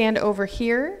stand over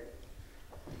here.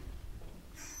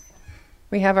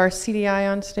 We have our CDI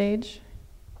on stage.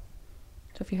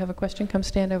 So if you have a question, come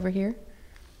stand over here.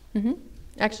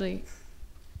 Actually.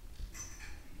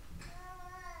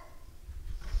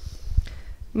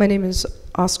 My name is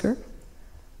Oscar.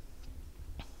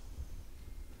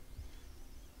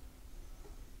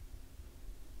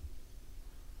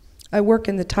 I work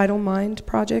in the Tidal Mind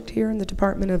project here in the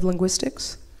Department of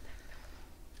Linguistics.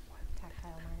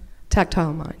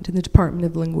 Tactile Mind in the Department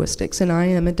of Linguistics, and I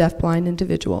am a deafblind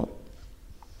individual.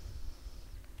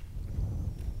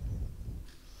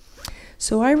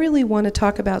 So I really want to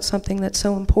talk about something that's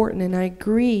so important, and I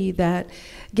agree that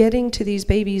getting to these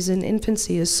babies in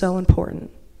infancy is so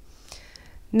important.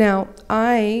 Now,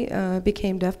 I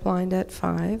became deafblind at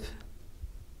 5,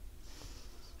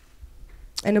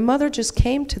 and a mother just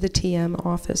came to the TM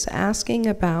office asking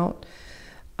about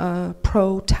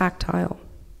pro-tactile,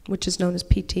 which is known as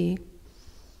PT,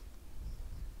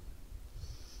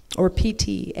 or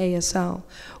PT-ASL,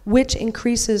 which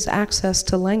increases access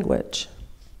to language.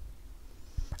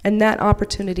 And that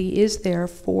opportunity is there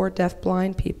for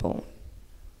deaf-blind people.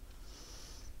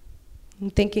 I'm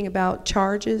thinking about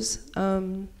charges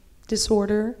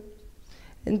disorder.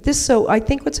 And this, so I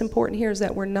think what's important here is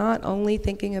that we're not only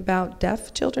thinking about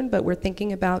deaf children, but we're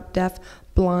thinking about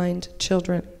deaf-blind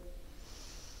children.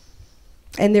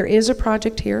 And there is a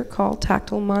project here called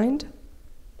Tactile Mind,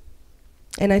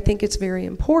 and I think it's very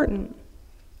important.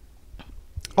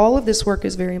 All of this work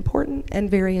is very important and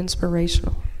very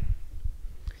inspirational.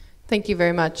 Thank you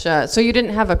very much. So you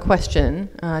didn't have a question,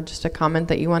 just a comment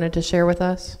that you wanted to share with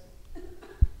us?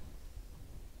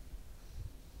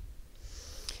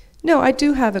 No, I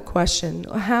do have a question.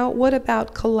 What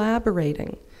about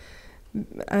collaborating?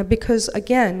 Because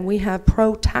again, we have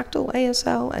pro-tactile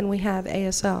ASL and we have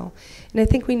ASL. And I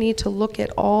think we need to look at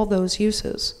all those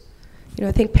uses. You know,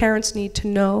 I think parents need to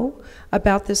know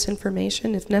about this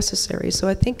information if necessary. So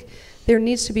I think there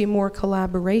needs to be more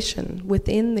collaboration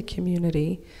within the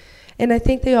community. And I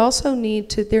think they also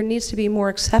there needs to be more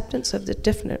acceptance of the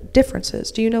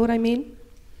differences. Do you know what I mean?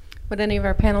 Would any of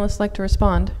our panelists like to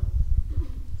respond?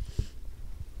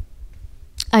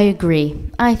 I agree.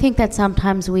 I think that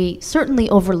sometimes we certainly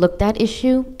overlook that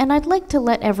issue, and I'd like to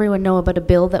let everyone know about a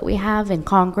bill that we have in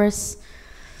Congress,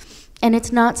 and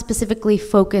it's not specifically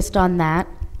focused on that,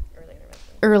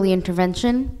 early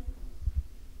intervention,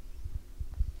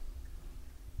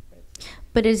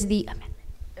 but is the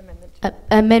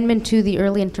amendment to the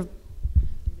early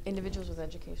Individuals with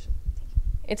Education.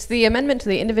 It's the amendment to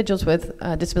the Individuals with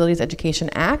Disabilities Education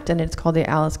Act, and it's called the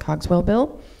Alice Cogswell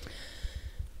Bill.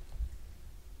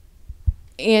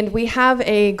 And we have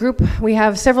a group, we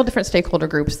have several different stakeholder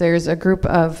groups. There's a group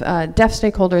of deaf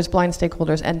stakeholders, blind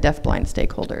stakeholders, and deaf-blind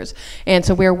stakeholders. And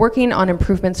so we're working on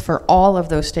improvements for all of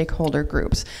those stakeholder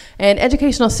groups. And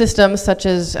educational systems such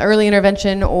as early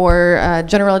intervention or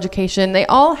general education, they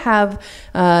all have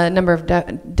a number of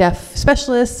deaf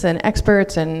specialists and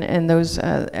experts and those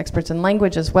experts in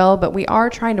language as well. But we are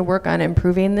trying to work on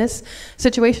improving this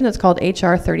situation. It's called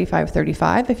HR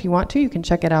 3535. If you want to, you can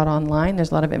check it out online. There's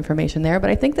a lot of information there.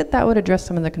 But I think that would address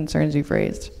some of the concerns you've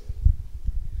raised.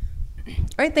 All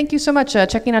right, thank you so much.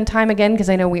 Checking on time again, because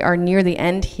I know we are near the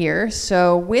end here.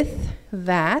 So with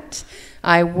that,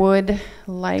 I would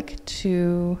like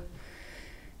to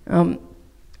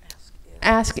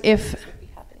ask if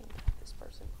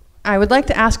I would like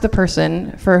to ask the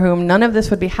person for whom none of this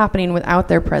would be happening without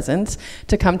their presence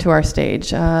to come to our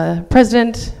stage.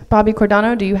 President Bobby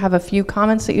Cordano, do you have a few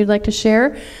comments that you'd like to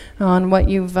share on what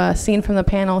you've seen from the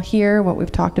panel here, what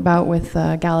we've talked about with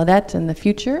Gallaudet and the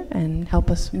future, and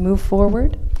help us move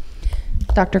forward?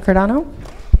 Dr. Cordano?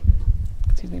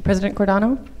 Excuse me, President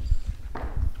Cordano?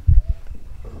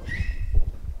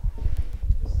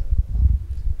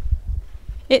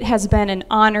 It has been an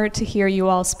honor to hear you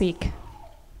all speak.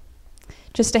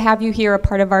 Just to have you here a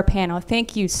part of our panel.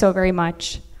 Thank you so very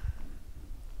much.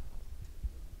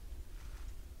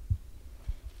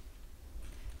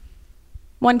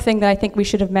 One thing that I think we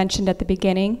should have mentioned at the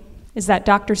beginning is that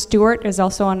Dr. Stewart is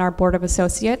also on our Board of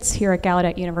Associates here at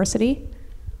Gallaudet University.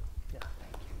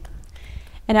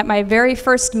 And at my very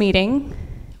first meeting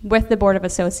with the Board of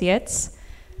Associates,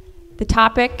 the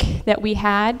topic that we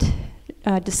had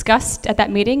discussed at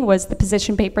that meeting was the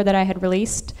position paper that I had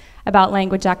released about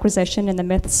language acquisition and the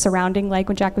myths surrounding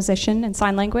language acquisition and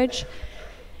sign language.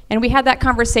 And we had that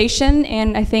conversation,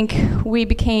 and I think we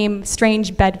became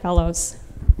strange bedfellows.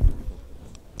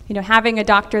 You know, having a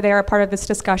doctor there, a part of this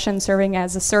discussion, serving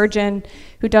as a surgeon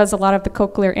who does a lot of the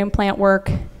cochlear implant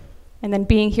work, and then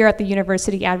being here at the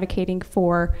university advocating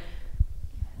for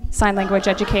sign language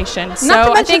education.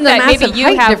 So I think that maybe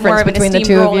you have more of an esteemed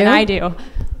role than I do.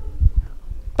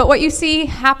 But what you see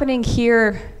happening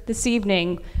here this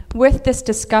evening with this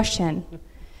discussion,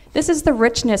 this is the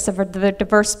richness of the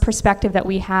diverse perspective that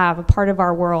we have, a part of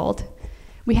our world.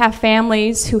 We have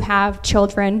families who have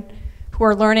children who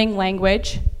are learning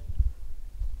language,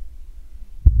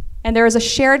 and there is a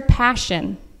shared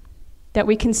passion that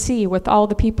we can see with all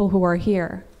the people who are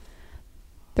here.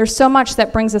 There's so much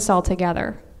that brings us all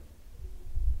together.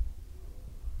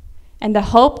 And the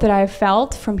hope that I've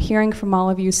felt from hearing from all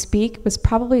of you speak was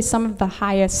probably some of the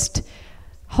highest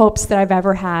hopes that I've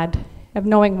ever had of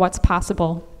knowing what's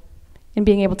possible and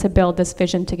being able to build this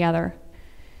vision together.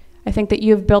 I think that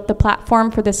you've built the platform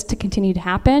for this to continue to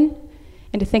happen,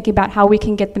 and to think about how we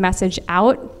can get the message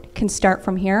out can start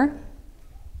from here.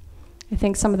 I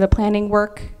think some of the planning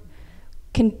work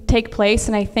can take place,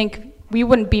 and I think we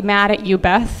wouldn't be mad at you,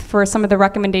 Beth, for some of the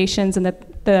recommendations and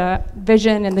the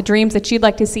vision and the dreams that you'd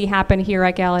like to see happen here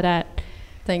at Gallaudet.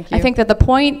 Thank you. I think that the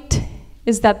point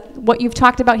is that what you've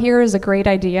talked about here is a great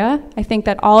idea. I think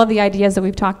that all of the ideas that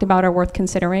we've talked about are worth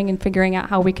considering and figuring out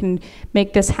how we can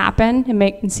make this happen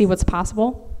and see what's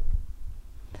possible.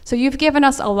 So you've given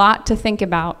us a lot to think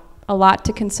about, a lot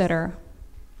to consider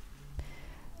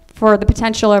for the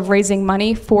potential of raising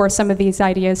money for some of these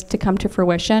ideas to come to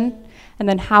fruition, and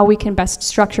then how we can best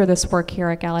structure this work here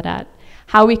at Gallaudet,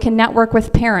 how we can network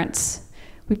with parents.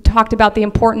 We've talked about the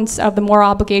importance of the moral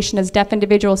obligation as deaf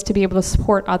individuals to be able to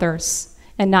support others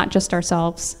and not just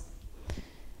ourselves.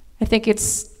 I think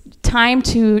it's time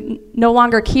to no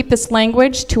longer keep this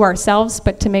language to ourselves,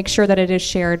 but to make sure that it is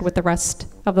shared with the rest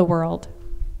of the world.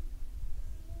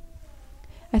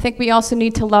 I think we also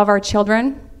need to love our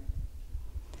children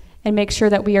and make sure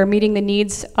that we are meeting the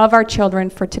needs of our children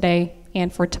for today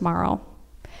and for tomorrow.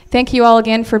 Thank you all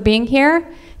again for being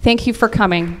here. Thank you for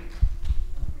coming.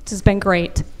 This has been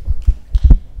great.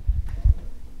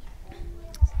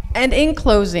 And in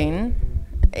closing,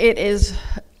 it is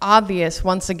obvious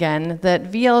once again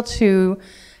that VL2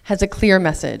 has a clear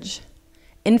message.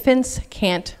 Infants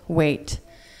can't wait.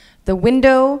 The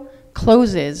window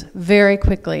closes very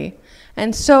quickly.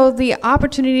 And so the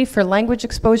opportunity for language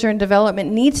exposure and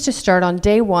development needs to start on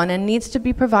day one and needs to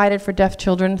be provided for deaf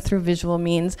children through visual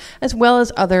means, as well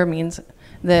as other means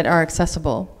that are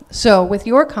accessible. So with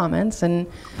your comments and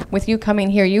with you coming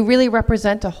here, you really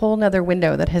represent a whole nother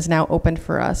window that has now opened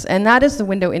for us. And that is the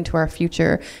window into our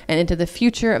future and into the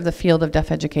future of the field of deaf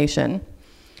education.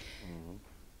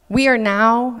 We are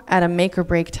now at a make or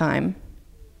break time.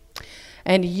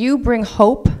 And you bring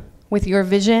hope with your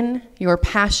vision, your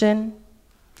passion,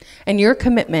 and your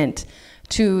commitment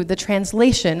to the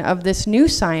translation of this new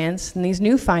science and these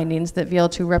new findings that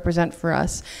VL2 represent for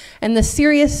us, and the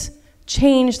serious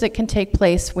change that can take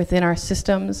place within our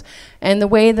systems and the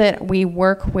way that we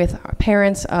work with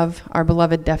parents of our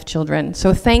beloved deaf children.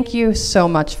 So thank you so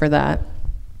much for that.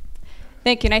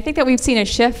 Thank you, and I think that we've seen a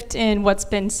shift in what's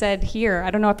been said here.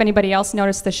 I don't know if anybody else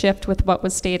noticed the shift with what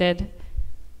was stated.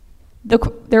 The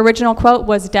original quote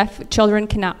was, "Deaf children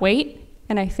cannot wait."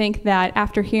 And I think that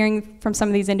after hearing from some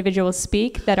of these individuals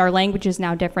speak, that our language is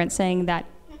now different, saying that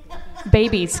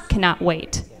babies cannot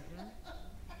wait.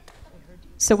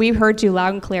 So we've heard you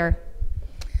loud and clear.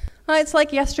 It's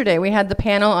like yesterday, we had the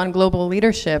panel on global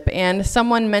leadership, and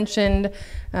someone mentioned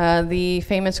the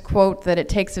famous quote that it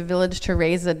takes a village to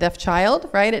raise a deaf child,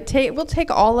 right? It will take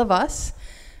all of us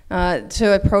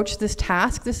to approach this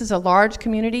task. This is a large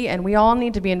community, and we all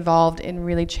need to be involved in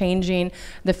really changing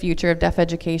the future of deaf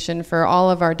education for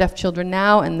all of our deaf children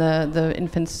now and the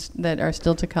infants that are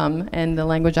still to come and the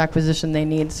language acquisition they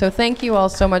need. So thank you all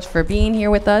so much for being here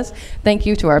with us. Thank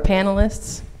you to our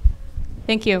panelists.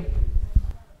 Thank you.